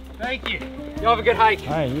 Thank you. You have a good hike.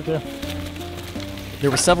 All right, you too.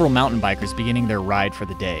 There were several mountain bikers beginning their ride for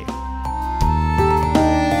the day.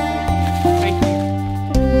 Thank you.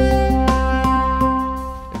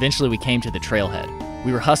 Eventually we came to the trailhead.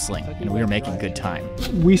 We were hustling and we were making good time.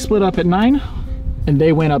 We split up at 9 and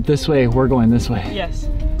they went up this way. We're going this way. Yes.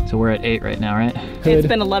 So we're at 8 right now, right? It's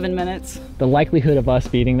been 11 minutes. The likelihood of us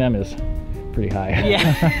beating them is pretty high.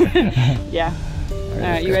 Yeah. Yeah. All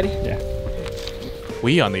right, you ready? Yeah.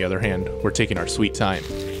 We, on the other hand, were taking our sweet time.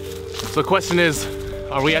 So the question is,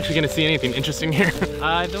 are we actually going to see anything interesting here?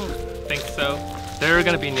 I don't think so. They're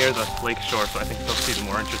going to be near the lake shore, so I think they'll see the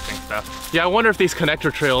more interesting stuff. Yeah, I wonder if these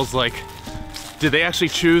connector trails, like, did they actually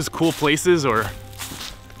choose cool places, or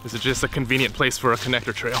is it just a convenient place for a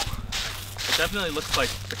connector trail? It definitely looks like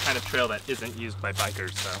the kind of trail that isn't used by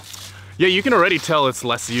bikers, so. Yeah, you can already tell it's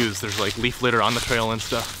less used. There's like leaf litter on the trail and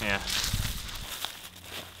stuff. Yeah.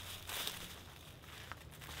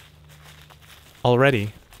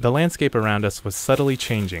 Already, the landscape around us was subtly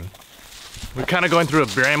changing. We're kind of going through a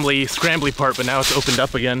brambly, scrambly part, but now it's opened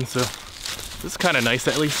up again, so this is kind of nice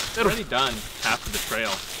at least. They've already done half of the trail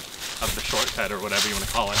of the shortcut or whatever you want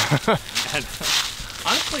to call it. And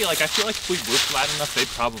honestly, like, I feel like if we whooped loud enough, they'd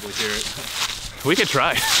probably hear it. We could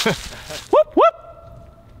try. Whoop, whoop!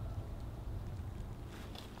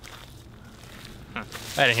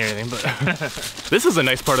 I didn't hear anything, but this is a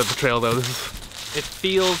nice part of the trail, though. It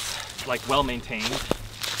feels like well maintained.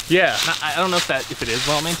 Yeah. I don't know if it is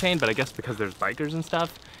well maintained, but I guess because there's bikers and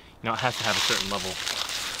stuff, you know, it has to have a certain level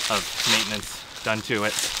of maintenance done to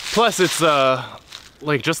it. Plus, it's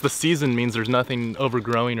like just the season means there's nothing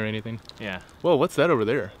overgrowing or anything. Yeah. Whoa, what's that over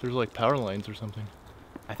there? There's like power lines or something.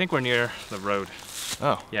 I think we're near the road.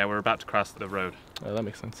 Oh. Yeah, we're about to cross the road. Oh, that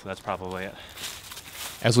makes sense. So that's probably it.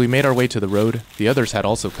 As we made our way to the road, the others had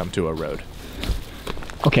also come to a road.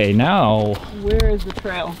 Okay, now. Where is the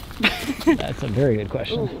trail? That's a very good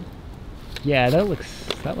question. Ooh. Yeah, that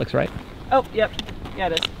looks right. Oh, yep. Yeah,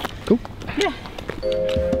 it is. Cool. Yeah.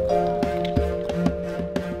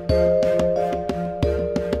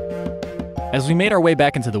 As we made our way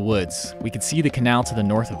back into the woods, we could see the canal to the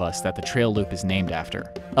north of us that the trail loop is named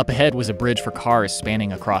after. Up ahead was a bridge for cars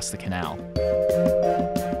spanning across the canal.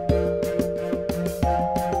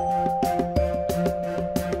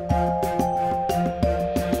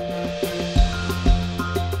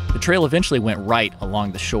 The trail eventually went right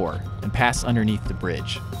along the shore and passed underneath the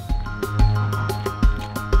bridge.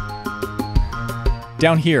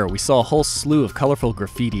 Down here, we saw a whole slew of colorful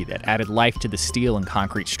graffiti that added life to the steel and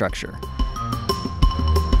concrete structure.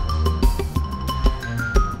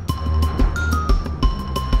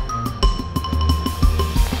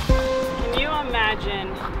 Can you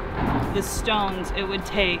imagine the stones it would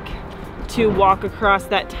take to walk across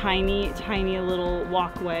that tiny, tiny little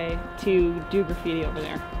walkway to do graffiti over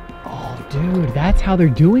there? Oh, dude, that's how they're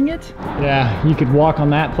doing it? Yeah, you could walk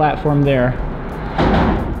on that platform there.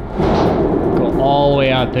 Go all the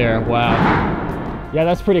way out there. Wow. Yeah,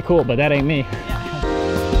 that's pretty cool, but that ain't me.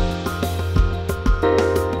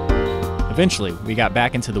 Eventually, we got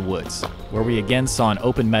back into the woods, where we again saw an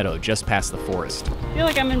open meadow just past the forest. I feel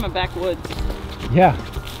like I'm in my backwoods. Yeah,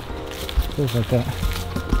 feels like that.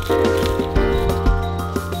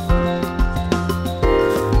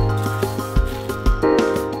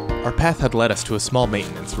 Our path had led us to a small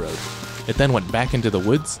maintenance road. It then went back into the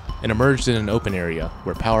woods and emerged in an open area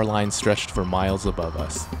where power lines stretched for miles above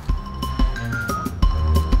us.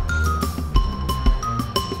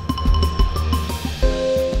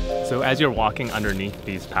 So as you're walking underneath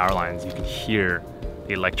these power lines, you can hear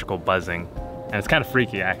the electrical buzzing. And it's kind of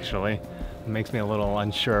freaky, actually. It makes me a little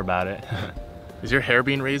unsure about it. Is your hair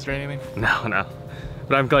being raised or anything? No.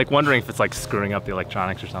 But I'm like wondering if it's like screwing up the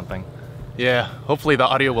electronics or something. Yeah, hopefully the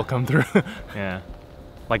audio will come through. Yeah.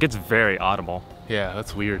 Like it's very audible. Yeah,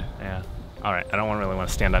 that's weird. Yeah. All right, I don't really want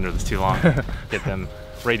to stand under this too long. Get them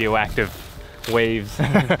radioactive waves. The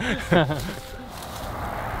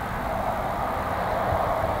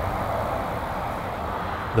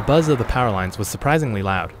buzz of the power lines was surprisingly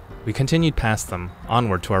loud. We continued past them,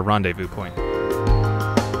 onward to our rendezvous point.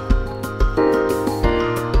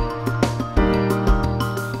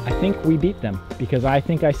 I think we beat them because I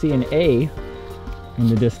think I see an A in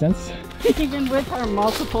the distance. Even with our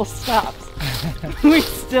multiple stops, we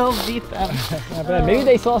still beat them. Not bad. Maybe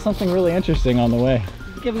they saw something really interesting on the way.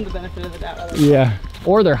 Give them the benefit of the doubt. Otherwise. Yeah,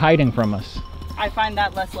 or they're hiding from us. I find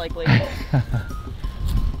that less likely.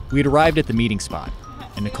 We had arrived at the meeting spot,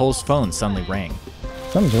 and Nicole's phone suddenly rang.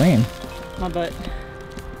 Something's ringing. My butt.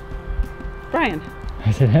 Brian.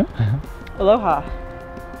 Is it him? Aloha.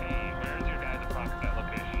 Hey, where's your guys' approximate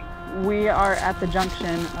location? We are at the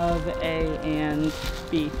junction of A and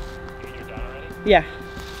B. You're done already? Yeah.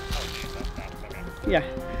 Oh, geez, that's fast. Okay. Yeah.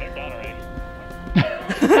 They're done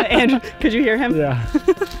already. Andrew, could you hear him? Yeah.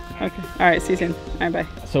 Okay. All right, see you soon. All right,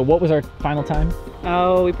 bye. So what was our final time?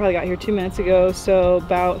 Oh, we probably got here 2 minutes ago, so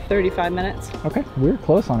about 35 minutes. Okay, we were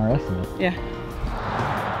close on our estimate. Yeah.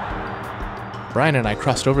 Brian and I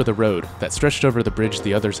crossed over the road that stretched over the bridge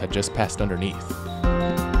the others had just passed underneath.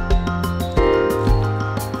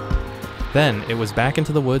 Then it was back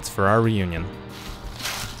into the woods for our reunion.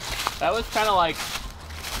 That was kind of like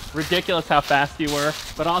ridiculous how fast you were,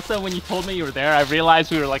 but also when you told me you were there, I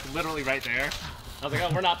realized we were like literally right there. I was like,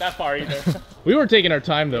 oh, we're not that far either. We were taking our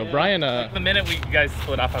time though. Yeah. Brian, The minute you guys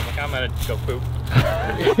split up, I was like, I'm gonna go poop.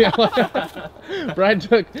 Brian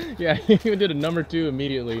took, he did a number 2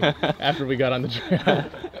 immediately after we got on the trail.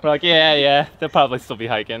 We're like, yeah, they'll probably still be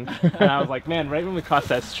hiking. And I was like, man, right when we cross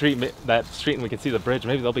that street and we can see the bridge,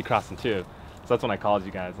 maybe they'll be crossing too. So that's when I called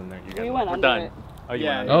you guys, and you guys were like, we're done. It. Oh, you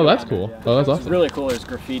Yeah. went Oh, that's cool. Oh, that's It's awesome. really cool. There's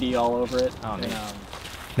graffiti all over it. Oh, And, neat.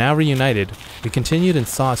 Now reunited, we continued and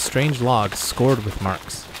saw a strange log scored with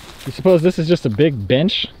marks. you suppose this is just a big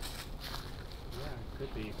bench?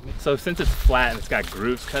 Could be. So since it's flat and it's got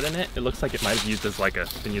grooves cut in it, it looks like it might have used as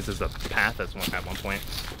been used as a path at one point.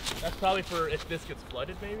 That's probably for if this gets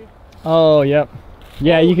flooded, maybe? Oh, yep.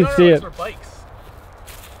 Yeah, you can see it's it. for bikes.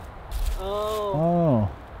 Oh.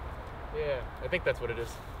 Oh, Yeah, I think that's what it is.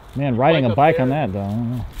 man, riding a up bike on there. that though. I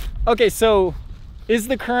don't know. Okay, so is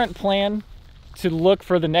the current plan to look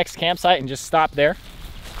for the next campsite and just stop there?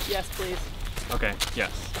 Yes, please. Okay,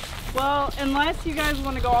 yes. Well, unless you guys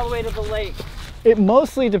want to go all the way to the lake. It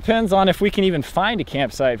mostly depends on if we can even find a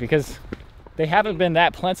campsite because they haven't been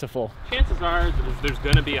that plentiful. Chances are there's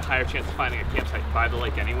going to be a higher chance of finding a campsite by the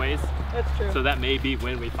lake anyways. That's true. So that may be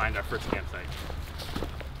when we find our first campsite.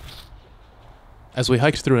 As we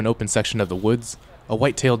hiked through an open section of the woods, a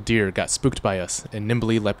white-tailed deer got spooked by us and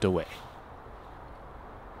nimbly leapt away.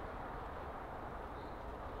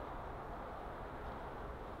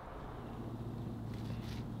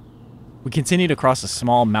 We continued across a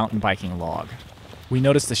small mountain biking log. We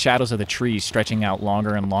noticed the shadows of the trees stretching out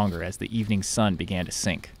longer and longer as the evening sun began to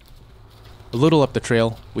sink. A little up the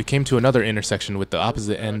trail, we came to another intersection with the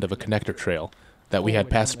opposite end of a connector trail that we had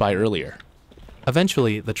passed by earlier.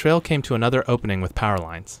 Eventually, the trail came to another opening with power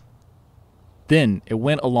lines. Then it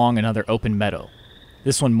went along another open meadow,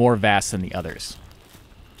 this one more vast than the others.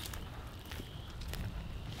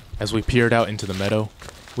 As we peered out into the meadow,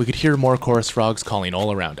 we could hear more chorus frogs calling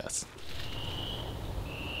all around us.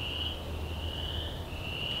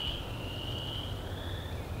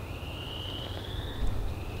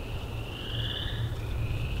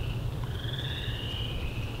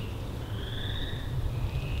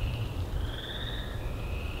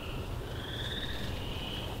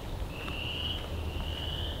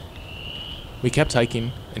 We kept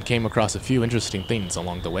hiking and came across a few interesting things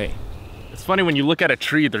along the way. It's funny when you look at a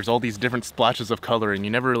tree, there's all these different splotches of color and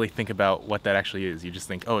you never really think about what that actually is. You just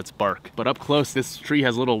think, oh, it's bark. But up close, this tree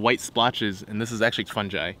has little white splotches and this is actually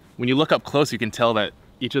fungi. When you look up close, you can tell that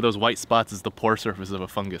each of those white spots is the pore surface of a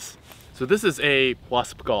fungus. So this is a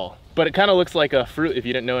wasp gall, but it kind of looks like a fruit if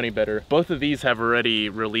you didn't know any better. Both of these have already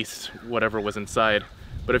released whatever was inside.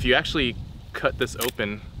 But if you actually cut this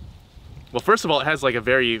open, well, first of all, it has like a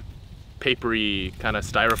very papery kind of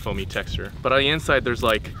styrofoamy texture, but on the inside there's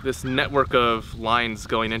like this network of lines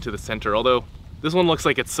going into the center, although this one looks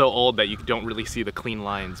like it's so old that you don't really see the clean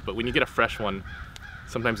lines, but when you get a fresh one,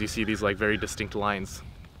 sometimes you see these like very distinct lines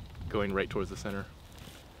going right towards the center.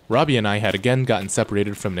 Robbie and I had again gotten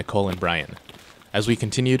separated from Nicole and Brian. As we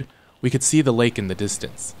continued, we could see the lake in the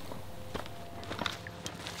distance.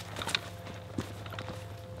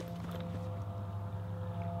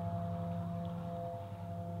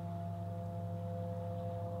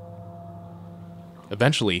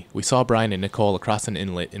 Eventually, we saw Brian and Nicole across an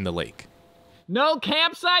inlet in the lake. No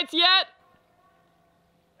campsites yet?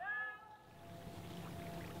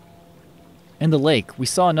 In the lake, we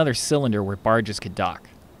saw another cylinder where barges could dock,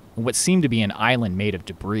 and what seemed to be an island made of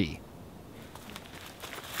debris.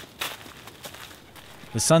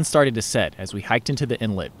 The sun started to set as we hiked into the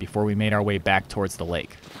inlet before we made our way back towards the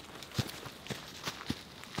lake.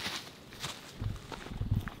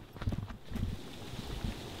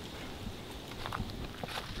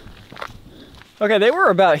 Okay, they were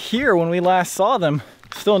about here when we last saw them.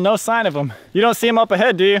 Still no sign of them. You don't see them up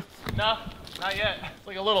ahead, do you? No, not yet. It's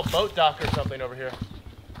like a little boat dock or something over here.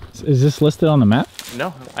 Is this listed on the map?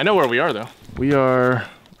 No, I know where we are though. We are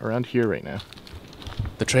around here right now.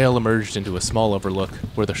 the trail emerged into a small overlook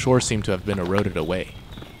where the shore seemed to have been eroded away.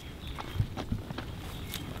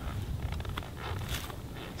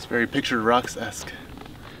 It's very Pictured Rocks-esque.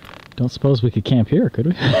 Don't suppose we could camp here, could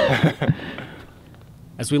we?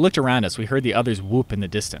 As we looked around us, we heard the others whoop in the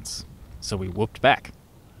distance, so we whooped back.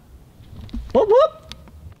 Whoop whoop!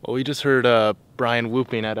 Well, we just heard Brian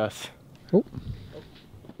whooping at us. Oh.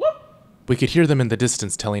 We could hear them in the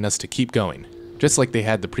distance telling us to keep going, just like they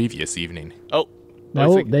had the previous evening. Oh. No,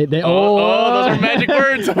 oh, those are magic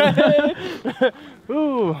words.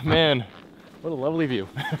 Ooh, man. What a lovely view.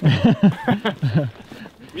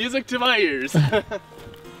 Music to my ears. You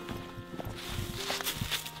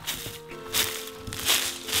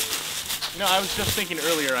know, I was just thinking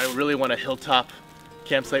earlier, I really want a hilltop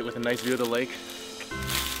campsite with a nice view of the lake.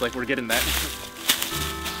 It's like we're getting that.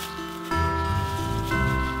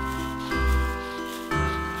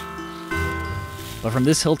 But from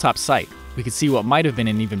this hilltop site, we could see what might have been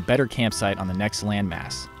an even better campsite on the next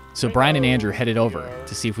landmass. So Brian and Andrew headed over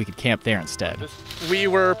to see if we could camp there instead. We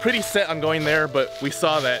were pretty set on going there, but we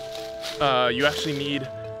saw that you actually need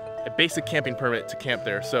a basic camping permit to camp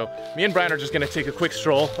there. So me and Brian are just gonna take a quick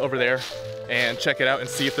stroll over there and check it out and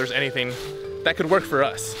see if there's anything that could work for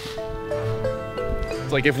us.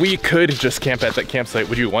 It's like, if we could just camp at that campsite,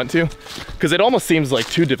 would you want to? Because it almost seems like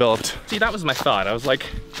too developed. See, that was my thought. I was like,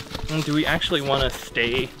 do we actually want to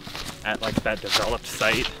stay at like that developed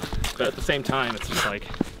site? But at the same time, it's just like,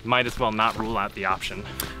 might as well not rule out the option.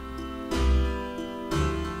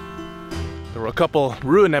 There were a couple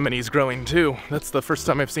rue anemones growing too. That's the first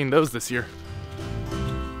time I've seen those this year.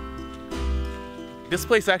 This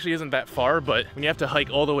place actually isn't that far, but when you have to hike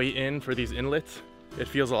all the way in for these inlets, it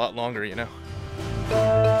feels a lot longer, you know?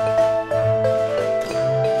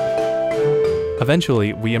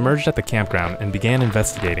 Eventually, we emerged at the campground and began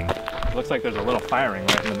investigating. Looks like there's a little firing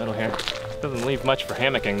right in the middle here. Doesn't leave much for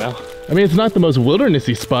hammocking though. I mean, it's not the most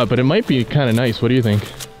wildernessy spot, but it might be kind of nice. What do you think?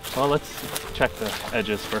 Well, let's check the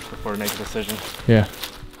edges first before we make a decision. Yeah.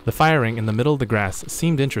 The firing in the middle of the grass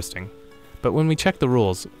seemed interesting, but when we checked the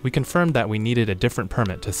rules, we confirmed that we needed a different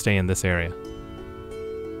permit to stay in this area.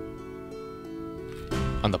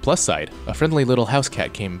 On the plus side, a friendly little house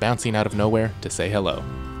cat came bouncing out of nowhere to say hello.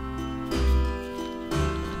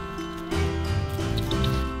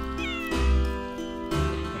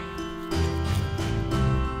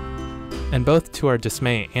 And both to our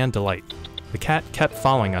dismay and delight, the cat kept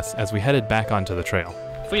following us as we headed back onto the trail.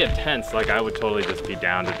 If we had tents, like I would totally just be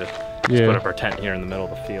down to just put up our tent here in the middle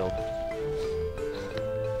of the field.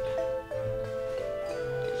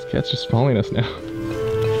 This cat's just following us now.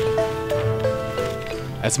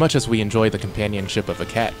 As much as we enjoy the companionship of a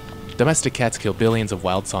cat, domestic cats kill billions of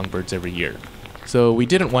wild songbirds every year. So we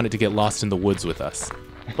didn't want it to get lost in the woods with us.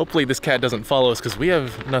 Hopefully this cat doesn't follow us because we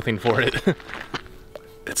have nothing for it.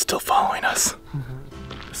 It's still following us.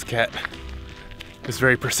 This cat is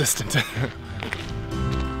very persistent.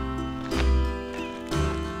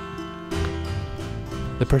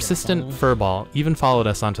 The persistent furball even followed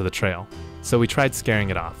us onto the trail, so we tried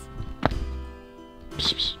scaring it off.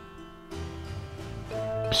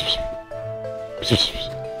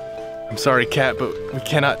 I'm sorry, cat, but we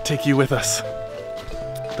cannot take you with us.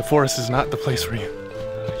 The forest is not the place for you.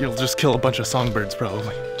 You'll just kill a bunch of songbirds,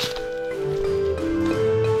 probably.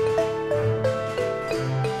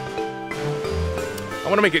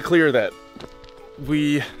 I want to make it clear that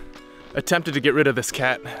we attempted to get rid of this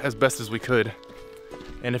cat as best as we could.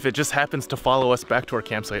 And if it just happens to follow us back to our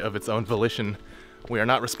campsite of its own volition, we are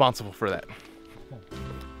not responsible for that.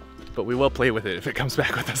 But we will play with it if it comes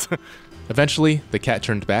back with us. Eventually, the cat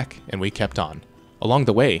turned back and we kept on. Along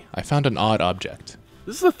the way, I found an odd object.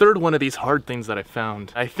 This is the third one of these hard things that I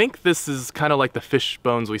found. I think this is kind of like the fish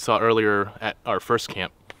bones we saw earlier at our first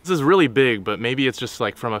camp. This is really big, but maybe it's just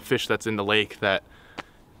like from a fish that's in the lake that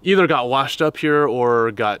either got washed up here or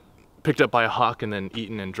got picked up by a hawk and then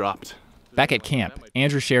eaten and dropped. Back at camp,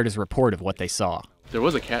 Andrew shared his report of what they saw. There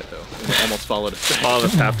was a cat though, it almost followed us. Followed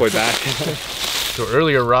us halfway back. So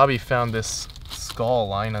earlier Robbie found this skull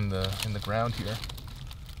lying in the ground here.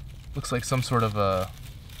 Looks like some sort of a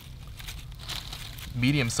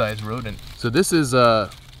medium-sized rodent. So this is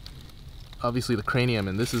obviously the cranium,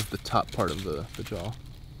 and this is the top part of the jaw.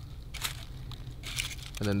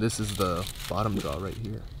 And then this is the bottom jaw right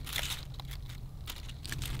here.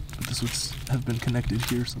 This would have been connected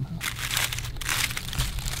here somehow.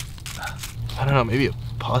 I don't know, maybe a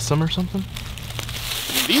possum or something?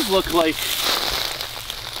 These look like,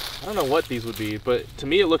 I don't know what these would be, but to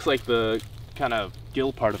me it looks like the kind of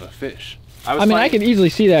gill part of a fish. I mean, I could easily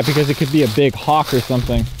see that because it could be a big hawk or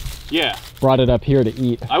something. Yeah. Brought it up here to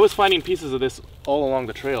eat. I was finding pieces of this all along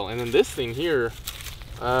the trail, and then this thing here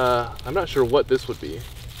I'm not sure what this would be.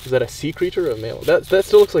 Is that a sea creature or a mammal? That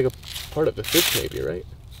still looks like a part of the fish maybe, right?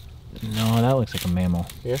 No, that looks like a mammal.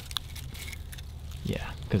 Yeah? Yeah,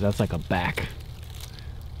 because that's like a back.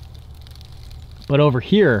 But over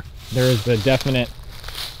here, there is the definite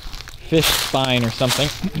fish spine or something.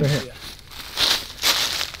 Right here.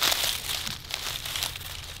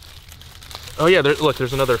 Oh yeah, look,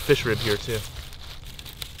 there's another fish rib here too.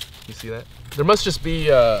 You see that? There must just be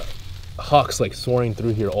hawks like soaring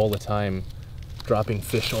through here all the time, dropping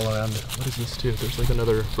fish all around. What is this too? There's like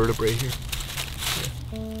another vertebrae here.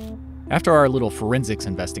 Yeah. After our little forensics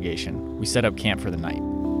investigation, we set up camp for the night.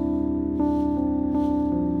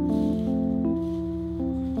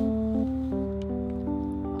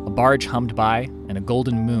 A barge hummed by, and a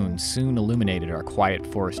golden moon soon illuminated our quiet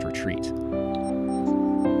forest retreat.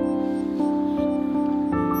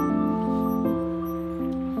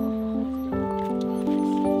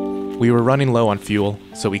 We were running low on fuel,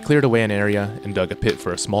 so we cleared away an area and dug a pit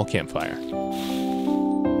for a small campfire.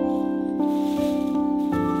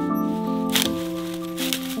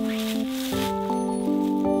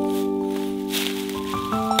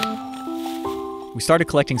 We started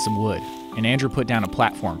collecting some wood, and Andrew put down a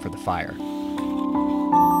platform for the fire.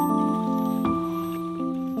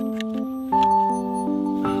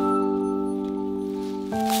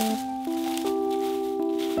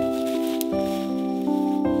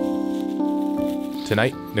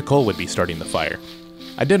 Tonight, Nicole would be starting the fire.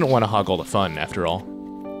 I didn't want to hog all the fun, after all.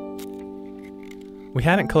 We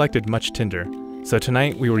hadn't collected much tinder, so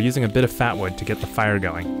tonight we were using a bit of fatwood to get the fire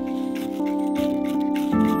going.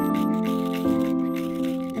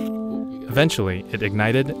 Eventually, it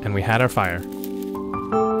ignited and we had our fire.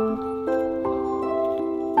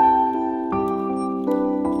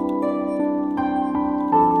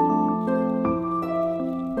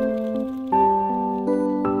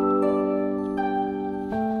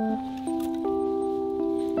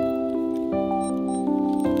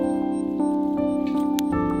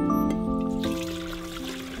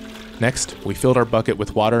 Next, we filled our bucket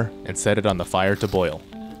with water and set it on the fire to boil.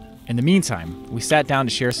 In the meantime, we sat down to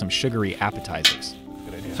share some sugary appetizers.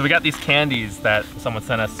 So we got these candies that someone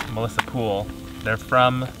sent us, Melissa Poole. They're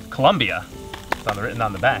from Colombia. It's written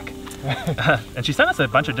on the back. And she sent us a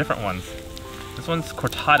bunch of different ones. This one's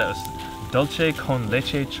cortados, dulce con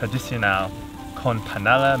leche tradicional, con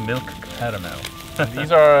panela milk caramel.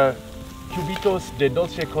 These are cubitos de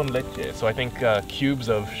dulce con leche, so I think cubes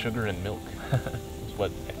of sugar and milk.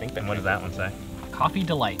 What I think. And what does that one say? Coffee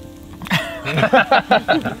delight. All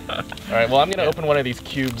right, well, I'm gonna open one of these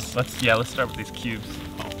cubes. Let's start with these cubes.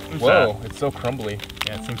 Whoa, it's so crumbly.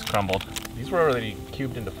 Yeah, it seems crumbled. These were already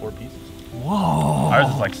cubed into 4 pieces. Whoa. Ours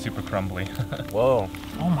is like super crumbly. Whoa.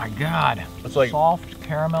 Oh my God. It's like soft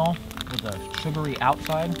caramel with a sugary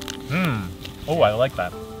outside. Oh, I like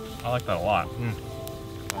that. I like that a lot.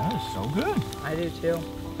 That is so good. I do too.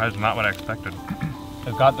 That is not what I expected.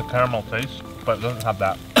 It's got the caramel taste, but it doesn't have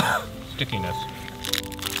that stickiness.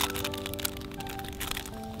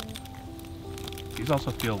 These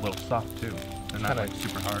also feel a little soft too. They're not like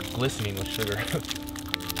super hard. Glistening with sugar.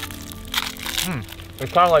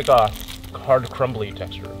 It's kind of like a hard crumbly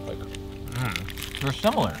texture. Like, They're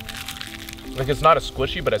similar. like it's not as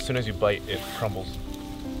squishy, but as soon as you bite, it crumbles.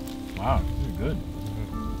 Wow, this is good.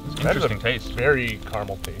 Interesting taste. Very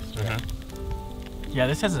caramel taste. Yeah,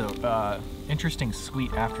 this has a interesting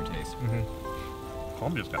sweet aftertaste.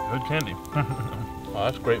 Colombia's got good candy. Oh,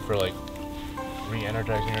 that's great for like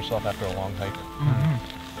re-energizing yourself after a long hike.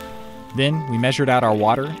 Then we measured out our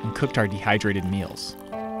water and cooked our dehydrated meals.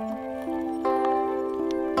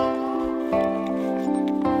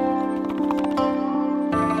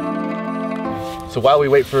 So while we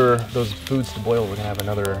wait for those foods to boil, we're gonna have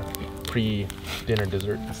another pre-dinner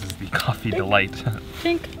dessert. This is the coffee delight.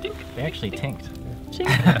 Tink. They actually tinked.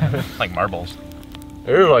 Like marbles.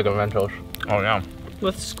 It is like a Mentos. Oh yeah.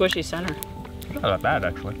 With squishy center. Not that bad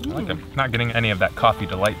actually. I like it. Not getting any of that coffee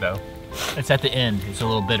delight though. It's at the end. It's a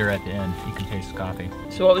little bitter at the end. You can taste the coffee.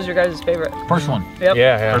 So what was your guys' favorite? First one. Yep.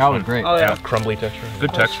 Yeah. That was great. Oh yeah. Crumbly texture.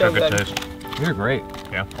 Good texture, so good good. taste. You're great.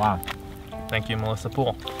 Yeah. Wow. Thank you, Melissa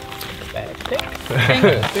Poole.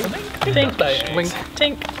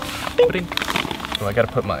 Tink. Well, I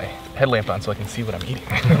gotta put my headlamp on so I can see what I'm eating.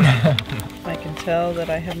 I can tell that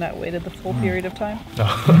I have not waited the full period of time.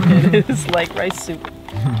 No. It is like rice soup.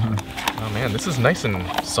 Oh man, this is nice and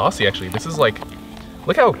saucy actually. This is like,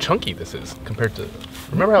 look how chunky this is compared to,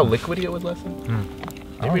 remember how liquidy it was last time?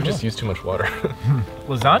 Maybe we just used too much water.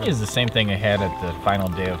 Lasagna is the same thing I had at the final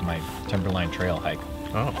day of my Timberline Trail hike.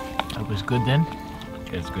 Oh. It was good then.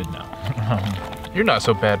 is good now. You're not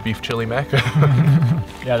so bad, beef chili mac.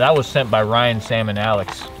 Yeah, that was sent by Ryan, Sam, and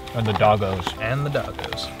Alex, and the doggos. And the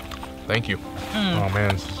doggos. Thank you. Oh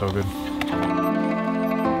man, this is so good.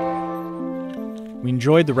 We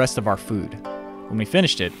enjoyed the rest of our food. When we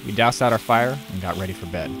finished it, we doused out our fire and got ready for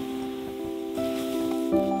bed.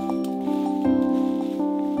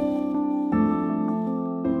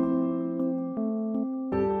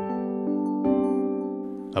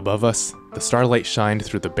 Above us, the starlight shined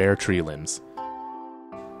through the bare tree limbs.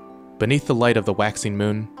 Beneath the light of the waxing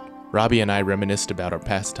moon, Robbie and I reminisced about our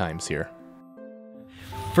past times here.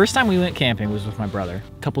 First time we went camping was with my brother.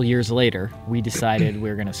 A couple years later, we decided we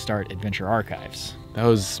were gonna start Adventure Archives. That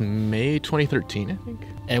was May 2013, I think.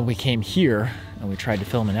 And we came here and we tried to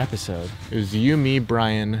film an episode. It was you, me,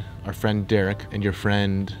 Brian, our friend Derek, and your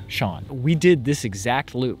friend Sean. We did this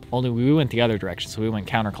exact loop, only we went the other direction, so we went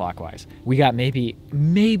counterclockwise. We got maybe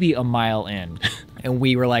a mile in, and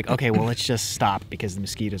we were like, okay, well, let's just stop because the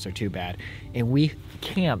mosquitoes are too bad. And we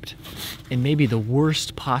camped in maybe the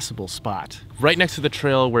worst possible spot. right next to the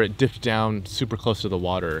trail where it dipped down super close to the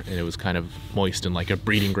water, and it was kind of moist and like a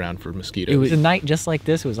breeding ground for mosquitoes. It was a night just like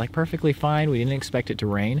this. It was like perfectly fine. We didn't expect it to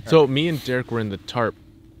rain. So me and Derek were in the tarp,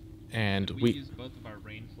 and we used both of our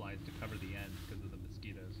rain flies to cover the ends because of the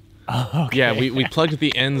mosquitoes. Oh, okay. Yeah, we plugged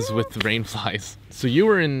the ends with the rain flies. So you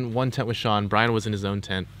were in one tent with Sean, Brian was in his own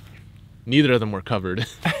tent. Neither of them were covered.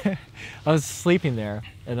 I was sleeping there,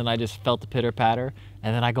 and then I just felt the pitter patter,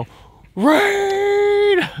 and then I go,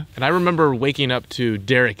 rain! And I remember waking up to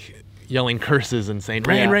Derek yelling curses and saying,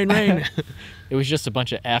 rain, rain, rain. It was just a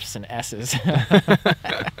bunch of F's and S's.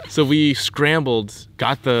 So we scrambled,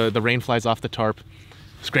 got the rain flies off the tarp,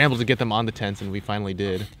 scrambled to get them on the tents, and we finally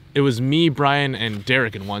did. It was me, Brian, and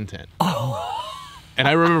Derek in one tent. Oh. And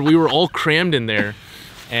I remember we were all crammed in there,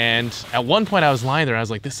 and at one point I was lying there, I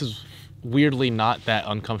was like, this is weirdly not that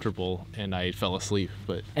uncomfortable, and I fell asleep.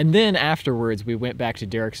 But and then afterwards we went back to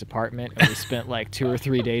Derek's apartment and we spent like 2 or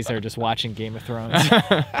 3 days there just watching Game of Thrones.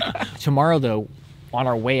 Tomorrow though, on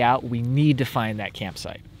our way out, we need to find that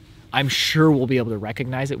campsite. I'm sure we'll be able to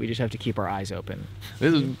recognize it. We just have to keep our eyes open.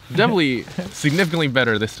 This is definitely significantly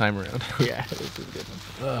better this time around. Yeah, this is a good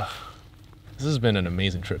one. This has been an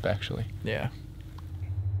amazing trip, actually. Yeah.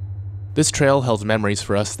 This trail held memories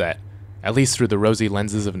for us that, at least through the rosy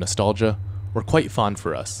lenses of nostalgia, were quite fond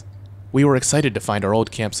for us. We were excited to find our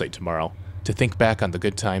old campsite tomorrow, to think back on the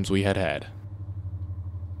good times we had had.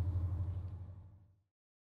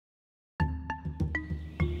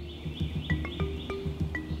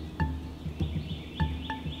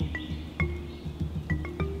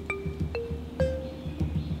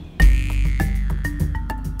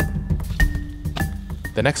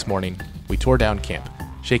 The next morning, we tore down camp,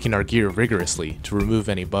 shaking our gear vigorously to remove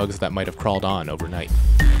any bugs that might have crawled on overnight.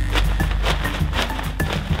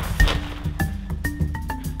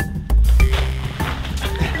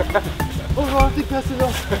 Oh, I think that's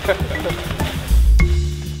enough.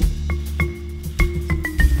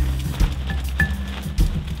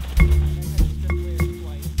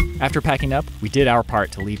 After packing up, we did our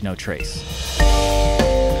part to leave no trace.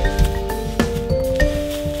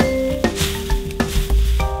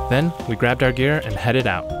 Then we grabbed our gear and headed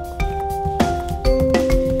out.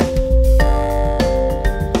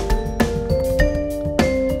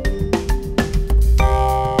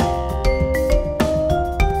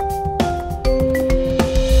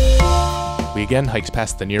 We again hiked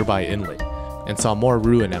past the nearby inlet and saw more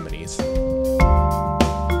rue anemones.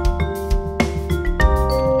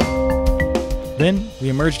 Then we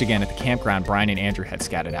emerged again at the campground Brian and Andrew had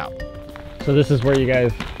scouted out. So this is where you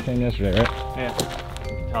guys came yesterday, right? Yeah.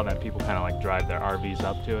 You can tell that people kind of like drive their RVs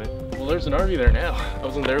up to it. Well, there's an RV there now. I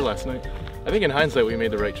wasn't there last night. I think in hindsight we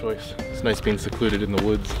made the right choice. It's nice being secluded in the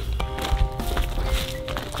woods.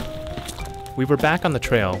 We were back on the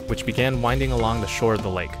trail, which began winding along the shore of the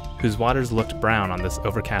lake, whose waters looked brown on this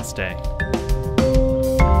overcast day.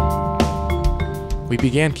 We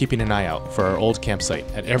began keeping an eye out for our old campsite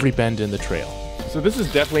at every bend in the trail. So this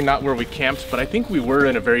is definitely not where we camped, but I think we were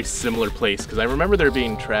in a very similar place because I remember there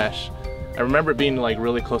being trash. I remember it being like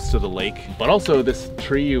really close to the lake, but also this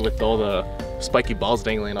tree with all the spiky balls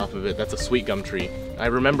dangling off of it, that's a sweet gum tree. I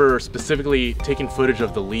remember specifically taking footage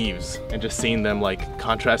of the leaves and just seeing them like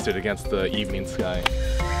contrasted against the evening sky.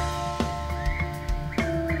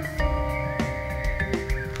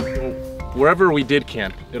 Wherever we did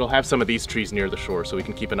camp, it'll have some of these trees near the shore so we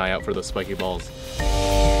can keep an eye out for those spiky balls.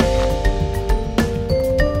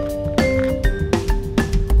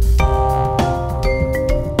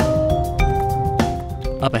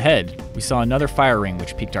 Up ahead, we saw another fire ring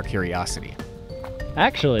which piqued our curiosity.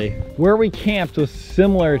 Actually, where we camped was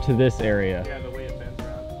similar to this area. Yeah, the way it bends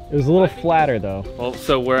It was a little flatter though. Well,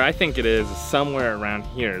 so where I think it is somewhere around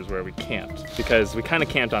here is where we camped, because we kind of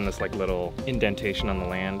camped on this like little indentation on the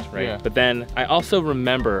land, right? Yeah. But then I also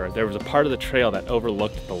remember there was a part of the trail that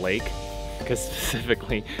overlooked the lake, because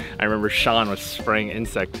specifically I remember Sean was spraying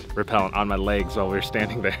insect repellent on my legs while we were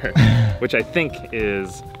standing there, which I think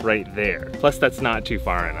is right there. Plus that's not too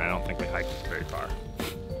far in. I don't think we hiked very far.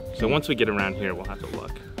 So once we get around here, we'll have to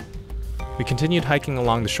look. We continued hiking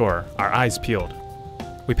along the shore, our eyes peeled.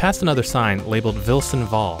 We passed another sign labeled Vilsen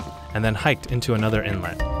Val, and then hiked into another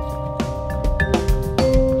inlet.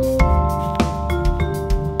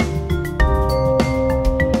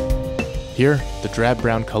 Here, the drab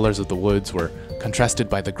brown colors of the woods were contrasted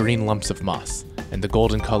by the green lumps of moss and the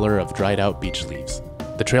golden color of dried out beech leaves.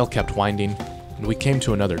 The trail kept winding, and we came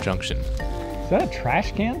to another junction. Is that a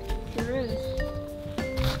trash can? Sure is.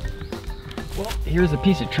 Well, here's a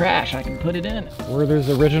piece of trash. I can put it in. Werther's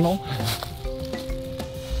Original.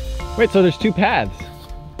 Wait, so there's two paths.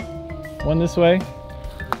 One this way,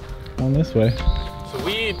 one this way. So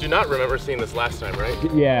we do not remember seeing this last time, right?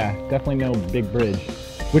 Yeah, definitely no big bridge.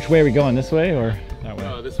 Which way are we going, this way or that way?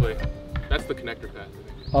 No, this way. That's the connector path.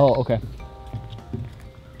 Oh, okay.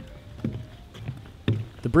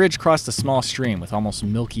 The bridge crossed a small stream with almost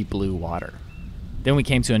milky blue water. Then we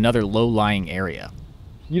came to another low-lying area.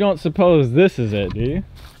 You don't suppose this is it, do you?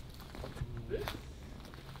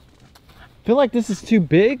 I feel like this is too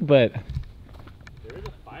big, but There is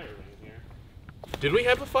a fire ring here. Did we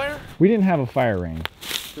have a fire? we didn't have a fire ring.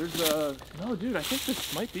 There's a... No, dude, I think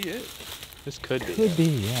this might be it. This could be. Could be,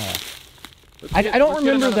 yeah. Let's I get- don't let's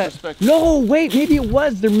get remember another that. perspective. No, wait, maybe it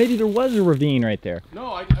was. Maybe there was a ravine right there.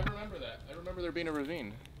 No, I remember that. I remember there being a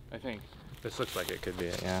ravine, I think. This looks like it could be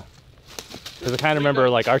it, yeah. Because I kind of remember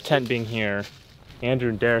like our tent being here. Andrew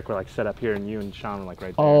and Derek were like set up here, and you and Sean were like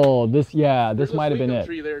right there. Oh, this There's this a might have been sweet gum it.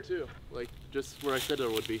 tree there too, like just where I said there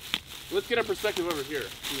would be. Let's get a perspective over here.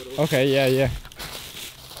 See what it looks Okay, yeah.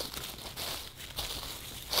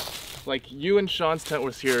 like. You and Sean's tent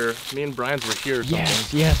was here. Me and Brian's were here or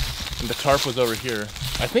something. Yes. And the tarp was over here.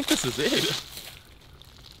 I think this is it.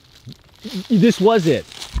 This was it.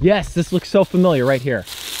 Yes, this looks so familiar right here.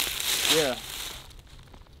 Yeah.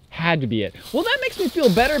 Had to be it. Well, that makes me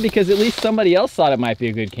feel better because at least somebody else thought it might be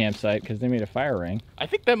a good campsite because they made a fire ring. I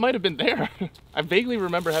think that might have been there. I vaguely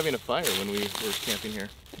remember having a fire when we were camping here.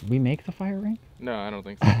 Did we make the fire ring? No, I don't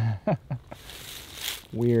think so.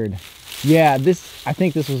 Weird. Yeah, I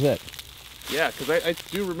think this was it. Yeah, because I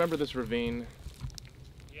do remember this ravine.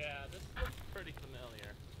 Yeah, this looks pretty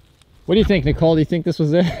familiar. What do you think, Nicole? Do you think this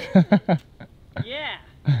was it? Yeah,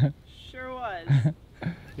 sure was.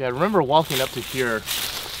 Yeah, I remember walking up to here,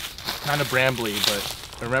 kind of brambly,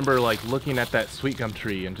 but I remember like looking at that sweet gum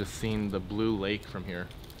tree and just seeing the blue lake from here.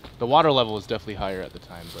 The water level was definitely higher at the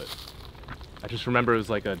time, but I just remember it was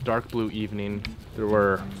like a dark blue evening. There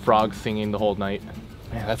were frogs singing the whole night.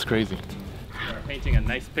 Man, that's crazy. We're painting a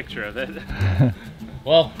nice picture of it.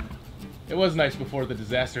 Well, it was nice before the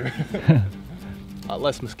disaster. A lot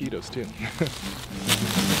less mosquitoes too.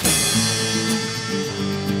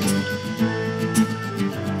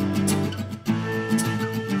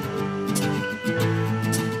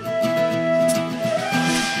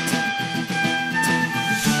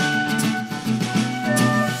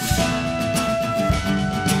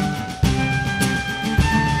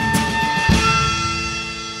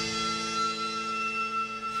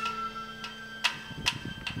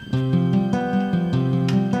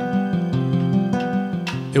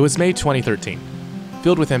 It was May 2013.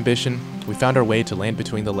 Filled with ambition, we found our way to Land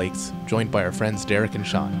Between the Lakes, joined by our friends Derek and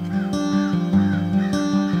Sean.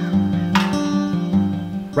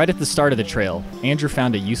 Right at the start of the trail, Andrew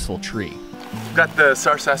found a useful tree. We've got the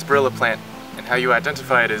sarsaparilla plant, and how you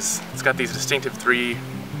identify it is it's got these distinctive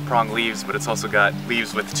three-pronged leaves, but it's also got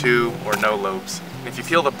leaves with 2 or no lobes. And if you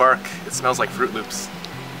peel the bark, it smells like Fruit Loops.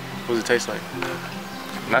 What does it taste like?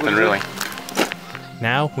 Nothing really.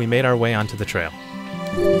 Now we made our way onto the trail.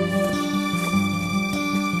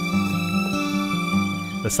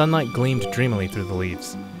 The sunlight gleamed dreamily through the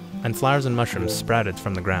leaves, and flowers and mushrooms sprouted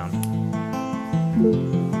from the ground.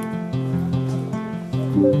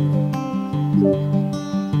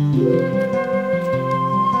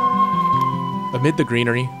 Amid the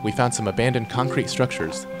greenery, we found some abandoned concrete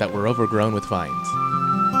structures that were overgrown with vines.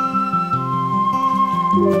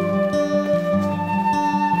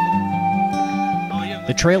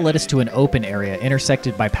 The trail led us to an open area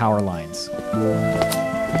intersected by power lines.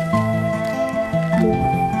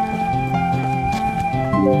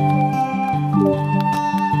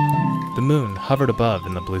 The moon hovered above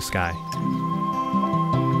in the blue sky.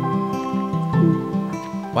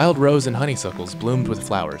 Wild rose and honeysuckles bloomed with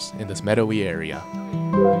flowers in this meadowy area.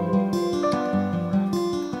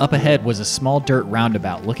 Up ahead was a small dirt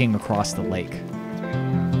roundabout looking across the lake.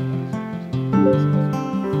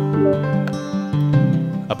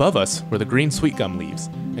 Above us were the green sweet gum leaves,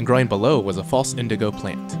 and growing below was a false indigo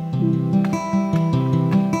plant.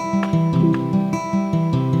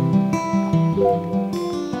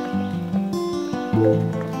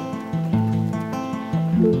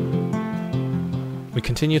 We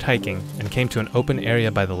continued hiking and came to an open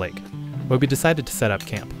area by the lake, where we decided to set up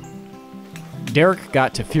camp. Derek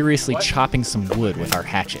got to furiously chopping some wood with our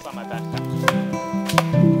hatchet.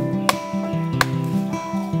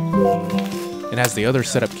 And as the others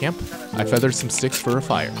set up camp, I feathered some sticks for a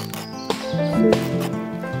fire.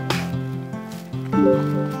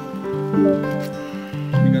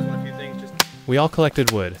 We all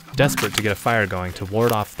collected wood, desperate to get a fire going to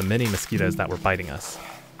ward off the many mosquitoes that were biting us.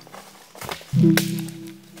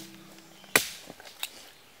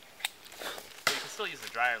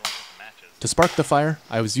 To spark the fire,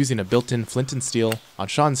 I was using a built-in flint and steel on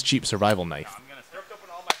Sean's cheap survival knife.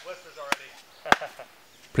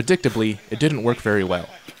 Predictably, it didn't work very well,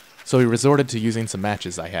 so we resorted to using some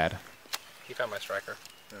matches I had. Keep out my striker.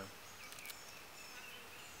 Yeah.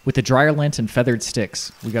 With the dryer lint and feathered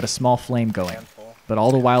sticks, we got a small flame going, but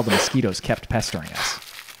all the while the mosquitoes kept pestering us.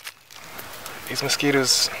 These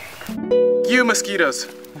mosquitoes. You mosquitoes!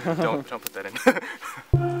 don't put that in.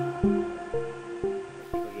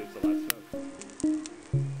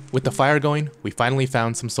 With the fire going, we finally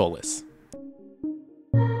found some solace.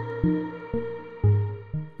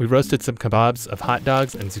 We roasted some kebabs of hot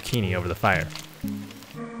dogs and zucchini over the fire.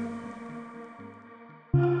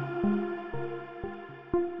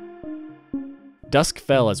 Dusk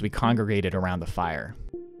fell as we congregated around the fire.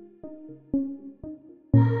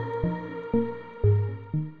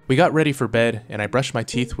 We got ready for bed, and I brushed my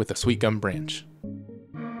teeth with a sweet gum branch.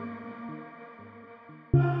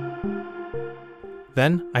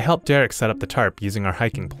 Then, I helped Derek set up the tarp using our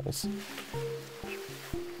hiking poles.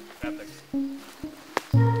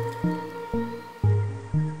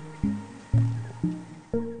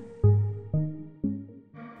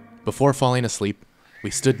 Before falling asleep,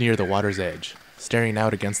 we stood near the water's edge, staring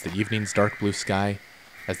out against the evening's dark blue sky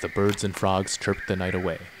as the birds and frogs chirped the night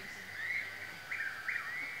away.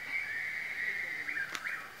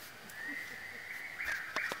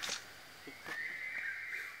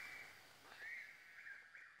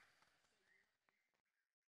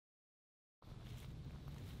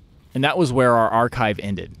 And that was where our archive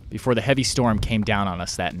ended, before the heavy storm came down on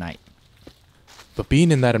us that night. But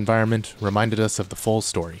being in that environment reminded us of the full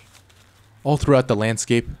story. All throughout the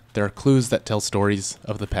landscape, there are clues that tell stories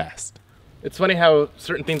of the past. It's funny how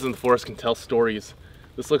certain things in the forest can tell stories.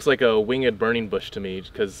 This looks like a winged burning bush to me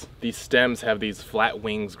because these stems have these flat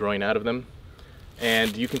wings growing out of them.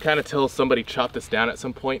 And you can kind of tell somebody chopped this down at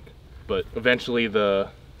some point, but eventually the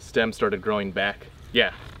stem started growing back.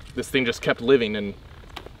 Yeah, this thing just kept living and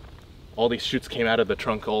all these shoots came out of the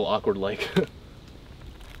trunk all awkward like.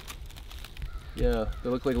 Yeah, they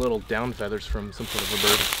look like little down feathers from some sort of a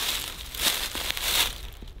bird.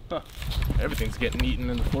 Huh. Everything's getting eaten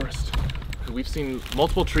in the forest. We've seen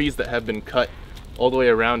multiple trees that have been cut all the way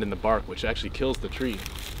around in the bark, which actually kills the tree.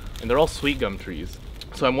 And they're all sweet gum trees.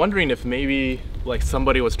 So I'm wondering if maybe like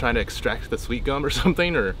somebody was trying to extract the sweet gum or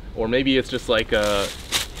something, or maybe it's just like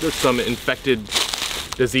there's some infected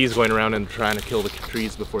disease going around and trying to kill the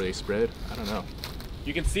trees before they spread. I don't know.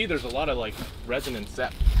 You can see there's a lot of like resin and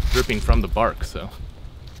sap dripping from the bark, so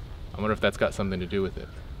I wonder if that's got something to do with it.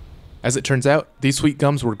 As it turns out, these sweet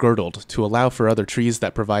gums were girdled to allow for other trees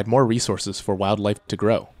that provide more resources for wildlife to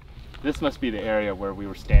grow. This must be the area where we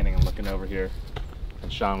were standing and looking over here,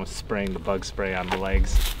 and Sean was spraying the bug spray on the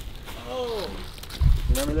legs. Oh!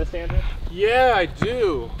 Remember this, Andrew? Yeah, I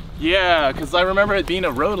do. Yeah, because I remember it being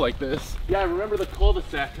a road like this. Yeah, I remember the cul de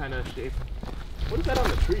sac kind of shape. What is that on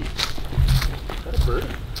the tree? Is that a bird?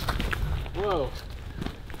 Whoa.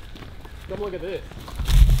 Come look at this.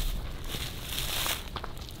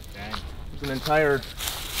 Dang. There's an entire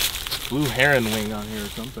blue heron wing on here or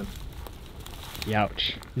something.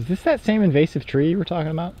 Youch. Is this that same invasive tree you were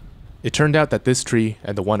talking about? It turned out that this tree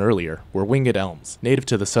and the one earlier were winged elms, native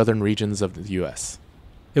to the southern regions of the U.S.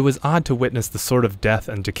 It was odd to witness the sort of death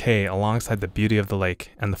and decay alongside the beauty of the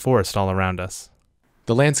lake and the forest all around us.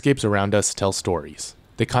 The landscapes around us tell stories.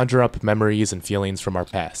 They conjure up memories and feelings from our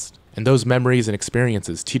past, and those memories and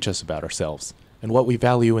experiences teach us about ourselves and what we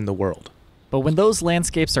value in the world. But when those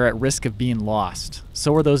landscapes are at risk of being lost,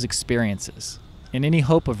 so are those experiences, in any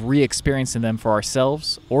hope of re-experiencing them for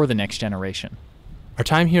ourselves or the next generation. Our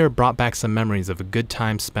time here brought back some memories of a good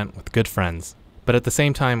time spent with good friends, But at the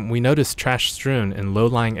same time, we noticed trash strewn in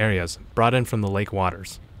low-lying areas brought in from the lake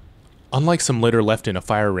waters. Unlike some litter left in a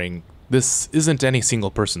fire ring, this isn't any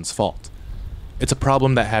single person's fault. It's a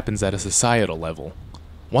problem that happens at a societal level,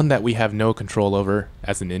 one that we have no control over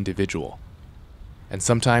as an individual. And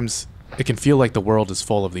sometimes, it can feel like the world is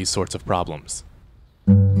full of these sorts of problems.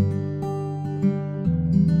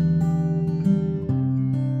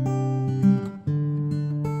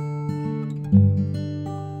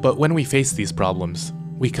 But when we face these problems,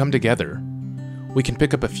 we come together. We can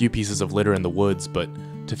pick up a few pieces of litter in the woods, but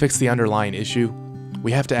to fix the underlying issue,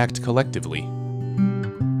 we have to act collectively.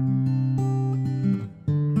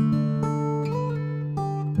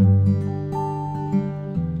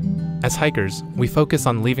 As hikers, we focus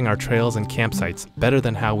on leaving our trails and campsites better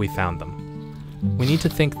than how we found them. We need to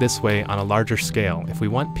think this way on a larger scale if we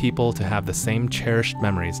want people to have the same cherished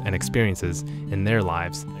memories and experiences in their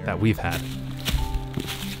lives that we've had.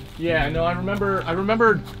 Yeah, no, I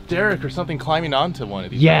remember Derek or something climbing onto one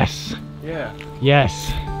of these. Yes. Yeah.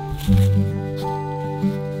 Yes.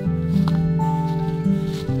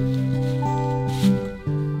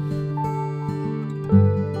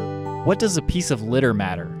 What does a piece of litter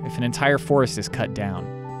matter if an entire forest is cut down?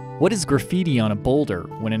 What is graffiti on a boulder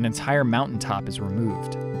when an entire mountaintop is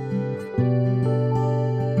removed?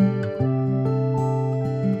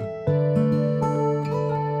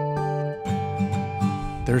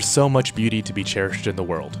 There's so much beauty to be cherished in the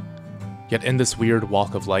world. Yet in this weird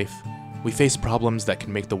walk of life, we face problems that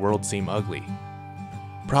can make the world seem ugly.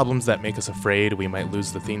 Problems that make us afraid we might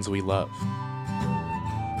lose the things we love.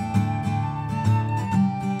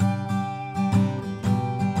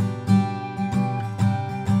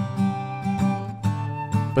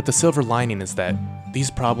 But the silver lining is that these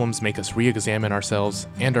problems make us re-examine ourselves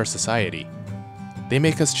and our society. They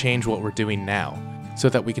make us change what we're doing now, so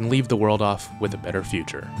that we can leave the world off with a better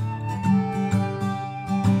future.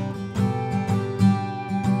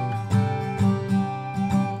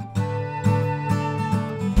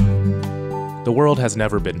 The world has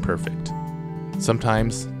never been perfect.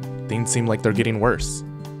 Sometimes, things seem like they're getting worse.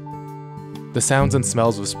 The sounds and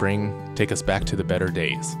smells of spring take us back to the better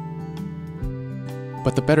days.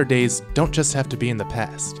 But the better days don't just have to be in the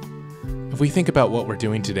past. If we think about what we're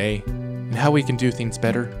doing today and how we can do things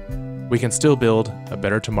better, we can still build a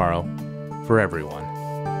better tomorrow for everyone.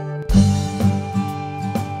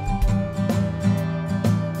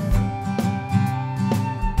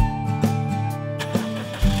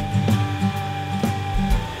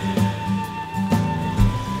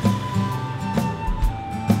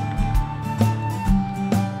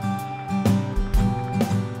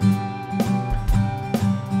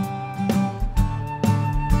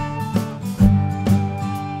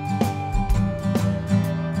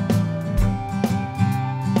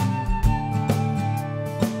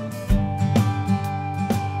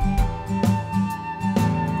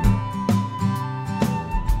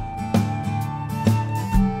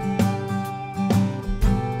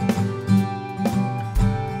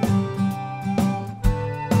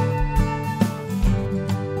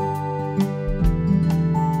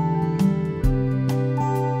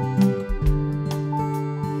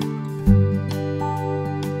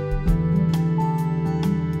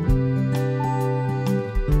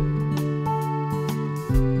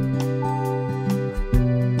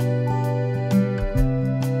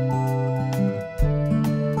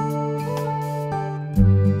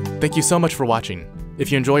 Thank you so much for watching.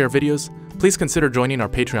 If you enjoy our videos, please consider joining our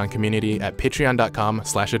Patreon community at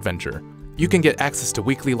patreon.com/adventure. You can get access to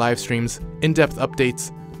weekly live streams, in-depth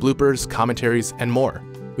updates, bloopers, commentaries, and more.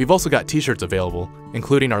 We've also got t-shirts available,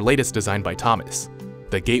 including our latest design by Thomas,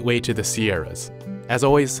 The Gateway to the Sierras. As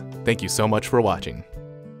always, thank you so much for watching.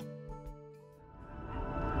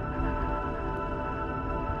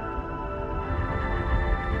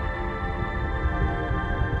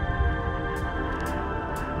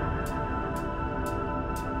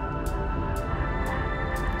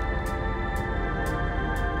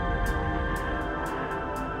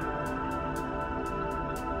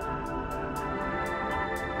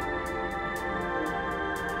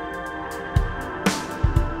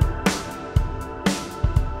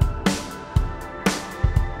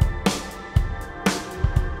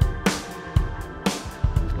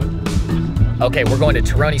 Okay, we're going to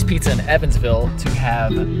Taroni's Pizza in Evansville to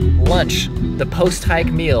have lunch, the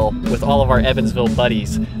post-hike meal with all of our Evansville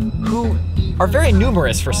buddies, who are very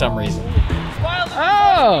numerous for some reason.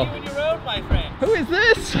 Oh! When you rode, my friend. Who is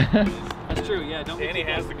this? That's true, yeah. Don't Danny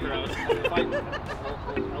has the crowd.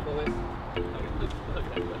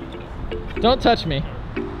 Don't touch me.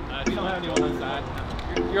 We don't have anyone on side.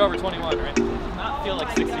 You're over 21, right? Does not feel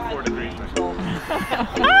like 64 degrees. A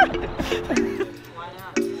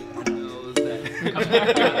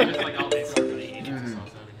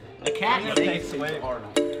cat takes away hard.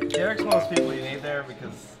 Derek's one of those people you need there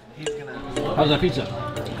because he's gonna. How's that pizza?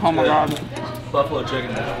 Oh my god. Buffalo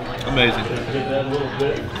chicken. Amazing.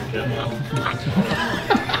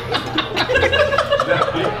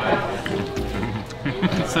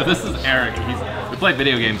 So this is Eric. We play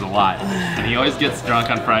video games a lot, and he always gets drunk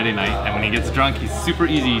on Friday night. And when he gets drunk, he's super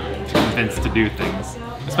easy to convince to do things,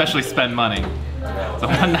 especially spend money. So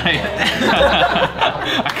one night,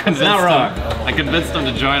 I convinced him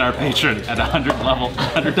to join our Patreon at $100 level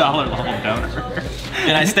donor.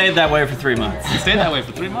 And I stayed that way for 3 months. He stayed that way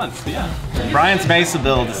for 3 months. Yeah. Brian's Mesa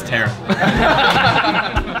build is terrible.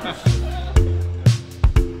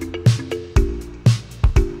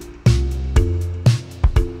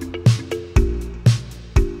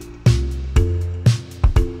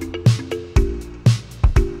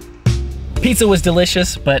 Pizza was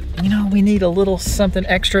delicious, but you know, we need a little something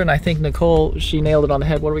extra, and I think Nicole, she nailed it on the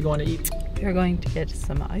head. What are we going to eat? We're going to get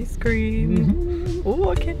some ice cream. Oh,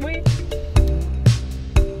 I can't wait.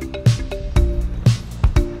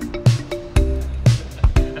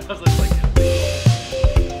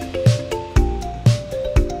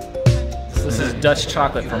 This is Dutch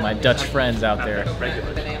chocolate for my Dutch friends out there.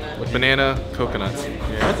 With banana, coconuts.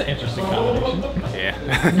 That's an interesting combination. Yeah.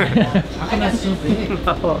 How come that's so big?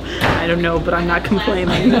 I don't know, but I'm not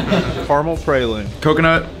complaining. Caramel praline.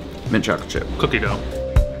 Coconut, mint chocolate chip. Cookie dough.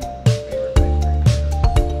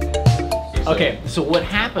 Okay, so what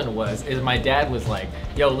happened is my dad was like,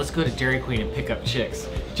 yo, let's go to Dairy Queen and pick up chicks.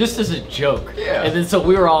 Just as a joke. Yeah. And then so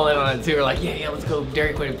we were all in on it too. We were like, yeah, let's go to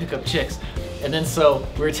Dairy Queen and pick up chicks. And then so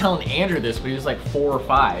we were telling Andrew this, but he was like 4 or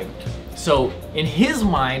 5. So in his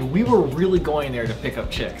mind, we were really going there to pick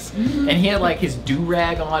up chicks. And he had like his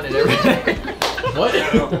do-rag on and everything. What?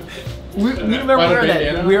 You remember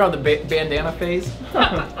that we were on the bandana phase?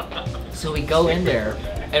 So we go in there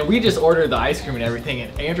and we just ordered the ice cream and everything,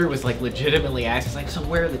 and Andrew was like legitimately asking, like, so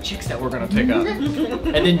where are the chicks that we're gonna pick up?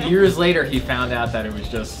 And then years later he found out that it was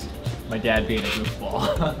just my dad being a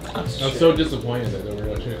goofball. I'm so disappointed that there were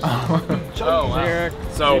no chicks. Oh, wow.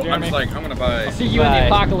 So I'm just like, I'm gonna buy. I'll see you in the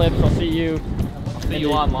apocalypse. I'll see you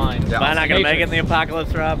online. Yeah, I'm not gonna make it in the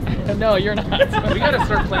apocalypse, Rob. No, you're not. We gotta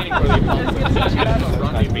start planning for the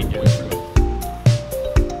apocalypse.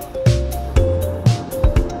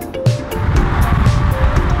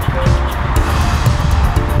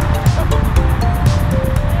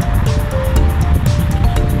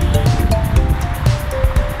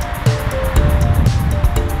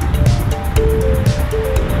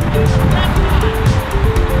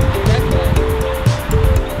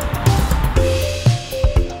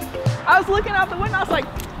 Looking out the window, I was like,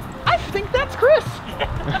 I think that's Chris.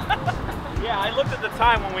 Yeah, I looked at the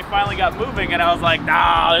time when we finally got moving and I was like,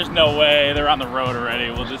 nah, there's no way. They're on the road already.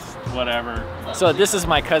 We'll just, whatever. So this is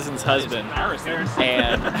my cousin's husband.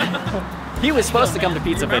 And he was supposed to come to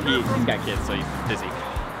pizza, but he's got kids, so he's busy.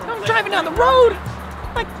 I'm driving down the road.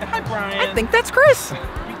 Like, hi, Brian. I think that's Chris. You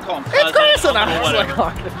can call him It's Chris! And I was whatever.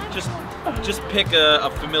 like, Just pick a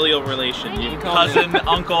familial relation. You cousin,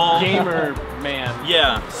 uncle. Gamer man.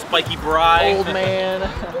 Yeah, spiky bride. old man.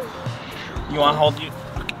 You want to hold you?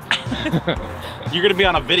 You're gonna be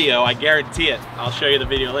on a video, I guarantee it. I'll show you the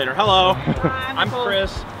video later. Hello, I'm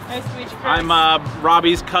Chris. Nice to meet you, Chris. I'm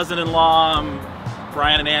Robbie's cousin-in-law. I'm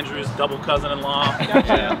Brian and Andrew's double cousin-in-law. I'm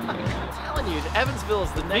telling you, Evansville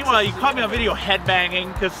is the next. Meanwhile, you caught me on video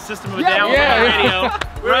headbanging because System of a Down was on the radio.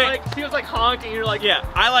 Right? He was like honking. You're like, Yeah,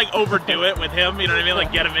 I like overdo it with him, you know what I mean?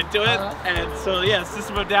 Like get him into it. And so yeah,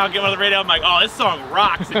 System of a Down, get on the radio, I'm like, oh, this song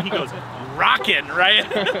rocks. And he goes, rockin', right?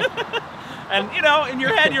 And you know, in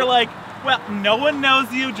your head, you're like, well, no one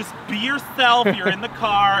knows you, just be yourself, you're in the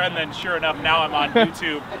car, and then sure enough, now I'm on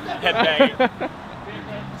YouTube headbanging.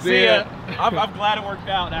 See ya. I'm glad it worked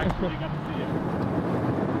out, actually. Got to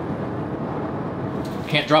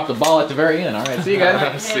see Can't drop the ball at the very end. All right, see you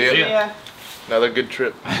guys. See ya. Another good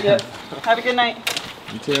trip. Yep. Have a good night.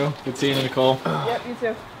 You too. Good seeing you, Nicole. Yep, you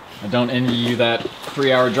too. I don't envy you that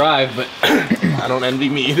 3-hour drive, but I don't envy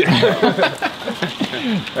me either. all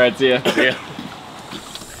right, see ya. See ya.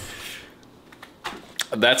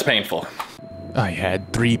 That's painful. I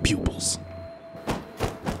had 3 pupils.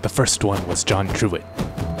 The first one was John Truitt.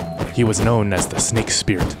 He was known as the Snake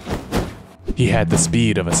Spirit. He had the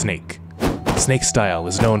speed of a snake. Snake style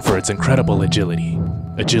is known for its incredible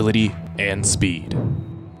agility and speed.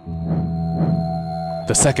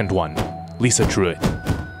 The second one, Lisa Truitt,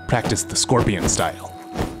 practiced the Scorpion style.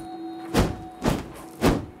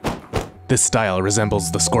 This style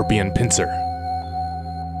resembles the Scorpion pincer.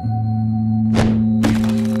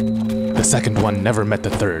 The second one never met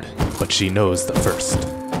the third, but she knows the first.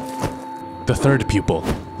 The third pupil,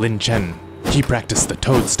 Lin Chen, he practiced the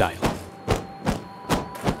toad style.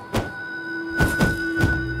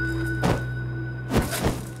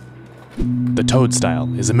 The toad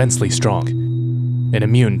style is immensely strong and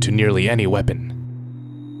immune to nearly any weapon.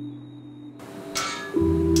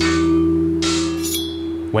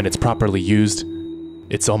 When it's properly used,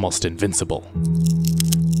 it's almost invincible.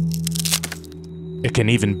 It can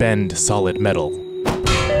even bend solid metal.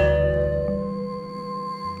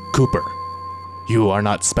 Cooper, you are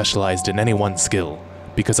not specialized in any one skill,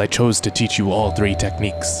 because I chose to teach you all 3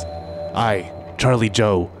 techniques. I, Charlie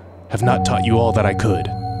Joe, have not taught you all that I could,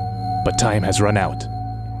 but time has run out.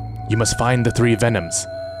 You must find the 3 venoms,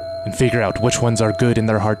 and figure out which ones are good in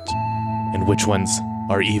their heart, and which ones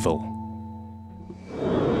are evil.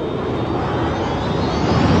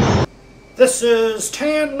 This is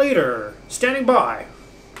Tan Leader, standing by.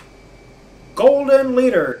 Golden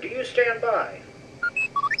Leader, do you stand by?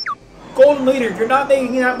 Golden Leader, you're not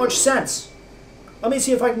making that much sense. Let me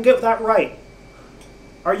see if I can get that right.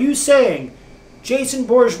 Are you saying Jason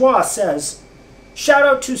Bourgeois says, shout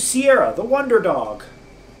out to Sierra, the Wonder Dog?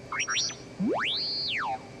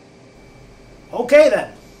 Okay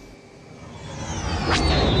then.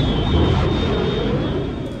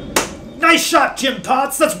 Nice shot, Jim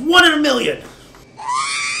Tots. That's 1 in a million.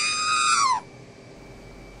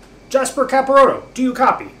 Jasper Caparotto, do you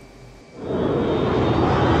copy?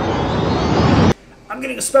 I'm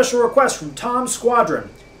getting a special request from Tom Squadron.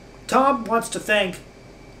 Tom wants to thank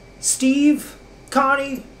Steve,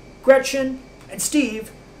 Connie, Gretchen, and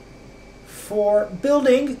Steve for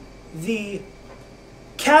building the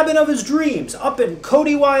cabin of his dreams up in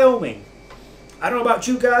Cody, Wyoming. I don't know about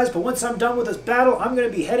you guys, but once I'm done with this battle, I'm going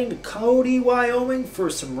to be heading to Cody, Wyoming for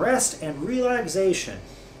some rest and relaxation.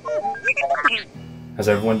 How's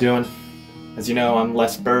everyone doing? As you know, I'm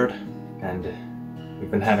Les Bird, and we've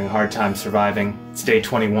been having a hard time surviving. It's day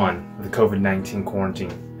 21 of the COVID-19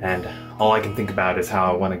 quarantine, and all I can think about is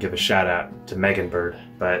how I want to give a shout out to Megan Bird,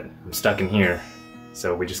 but I'm stuck in here,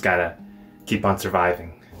 so we just gotta keep on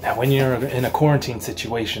surviving. Now, when you're in a quarantine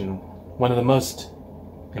situation, one of the most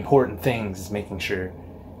important things is making sure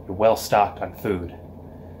you're well stocked on food.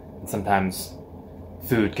 And sometimes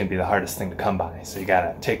food can be the hardest thing to come by, so you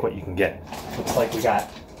gotta take what you can get. Looks like we got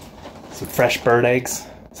some fresh bird eggs.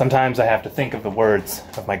 Sometimes I have to think of the words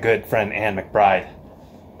of my good friend Anne McBride.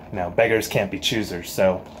 You know, beggars can't be choosers,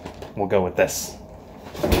 so we'll go with this.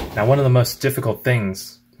 Now, one of the most difficult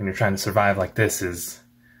things when you're trying to survive like this is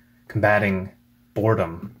combating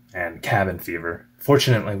boredom and cabin fever.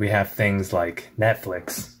 Fortunately, we have things like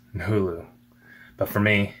Netflix and Hulu. But for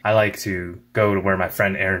me, I like to go to where my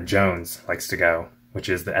friend Aaron Jones likes to go, which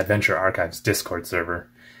is the Adventure Archives Discord server,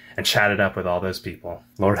 and chat it up with all those people.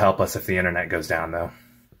 Lord help us if the internet goes down, though.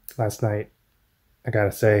 Last night, I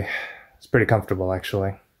gotta say, it's pretty comfortable, actually.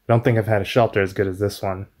 I don't think I've had a shelter as good as this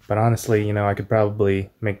one, but honestly, you know, I could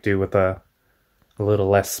probably make do with a little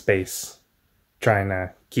less space, trying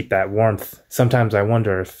to keep that warmth. Sometimes I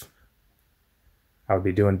wonder if I would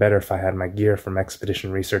be doing better if I had my gear from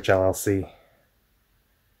Expedition Research LLC.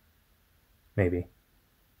 Maybe.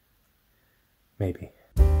 Maybe.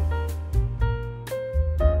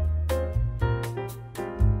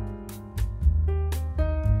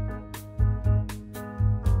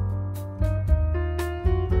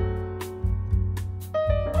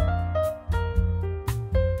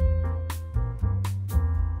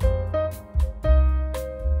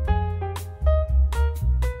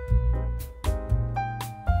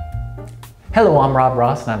 Hello, I'm Rob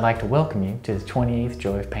Ross, and I'd like to welcome you to the 28th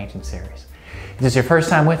Joy of Painting series. If this is your first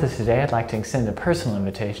time with us today, I'd like to extend a personal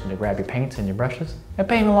invitation to grab your paints and your brushes and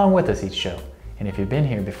paint along with us each show. And if you've been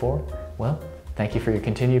here before, well, thank you for your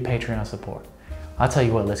continued Patreon support. I'll tell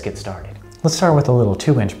you what, let's get started. Let's start with a little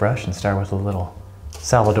 2-inch brush and start with a little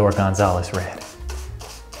Salvador Gonzalez red.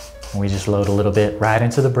 And we just load a little bit right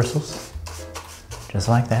into the bristles, just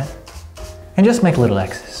like that. And just make little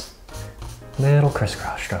X's, little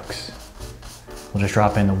crisscross strokes. We'll just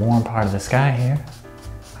drop in the warm part of the sky here.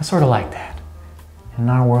 I sort of like that. In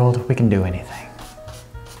our world, we can do anything.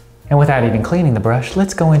 And without even cleaning the brush,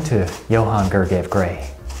 let's go into Johann Gergiev Gray.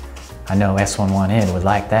 I know S11N would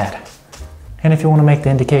like that. And if you want to make the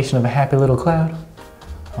indication of a happy little cloud,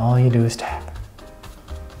 all you do is tap.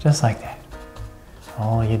 Just like that.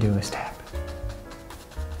 All you do is tap.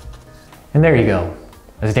 And there you go.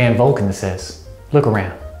 As Dan Volkin says, look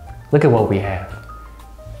around. Look at what we have.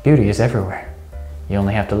 Beauty is everywhere. You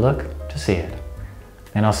only have to look to see it.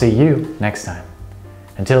 And I'll see you next time.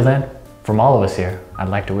 Until then, from all of us here, I'd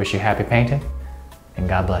like to wish you happy painting, and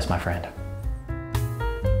God bless, my friend.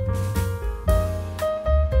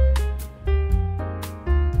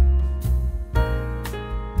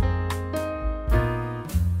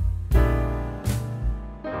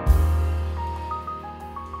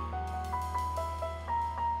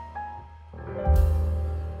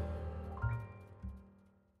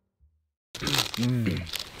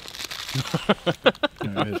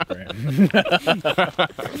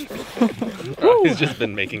 He's just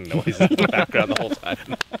been making noises in the background the whole time.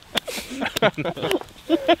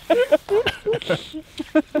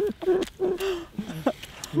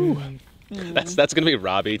 That's gonna be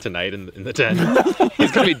Robbie tonight in the tent.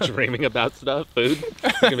 He's gonna be dreaming about stuff, food.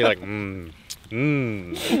 He's gonna be like,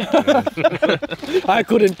 I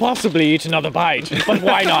couldn't possibly eat another bite, but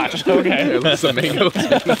why not? Okay. Some mango.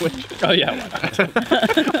 Oh yeah, why not?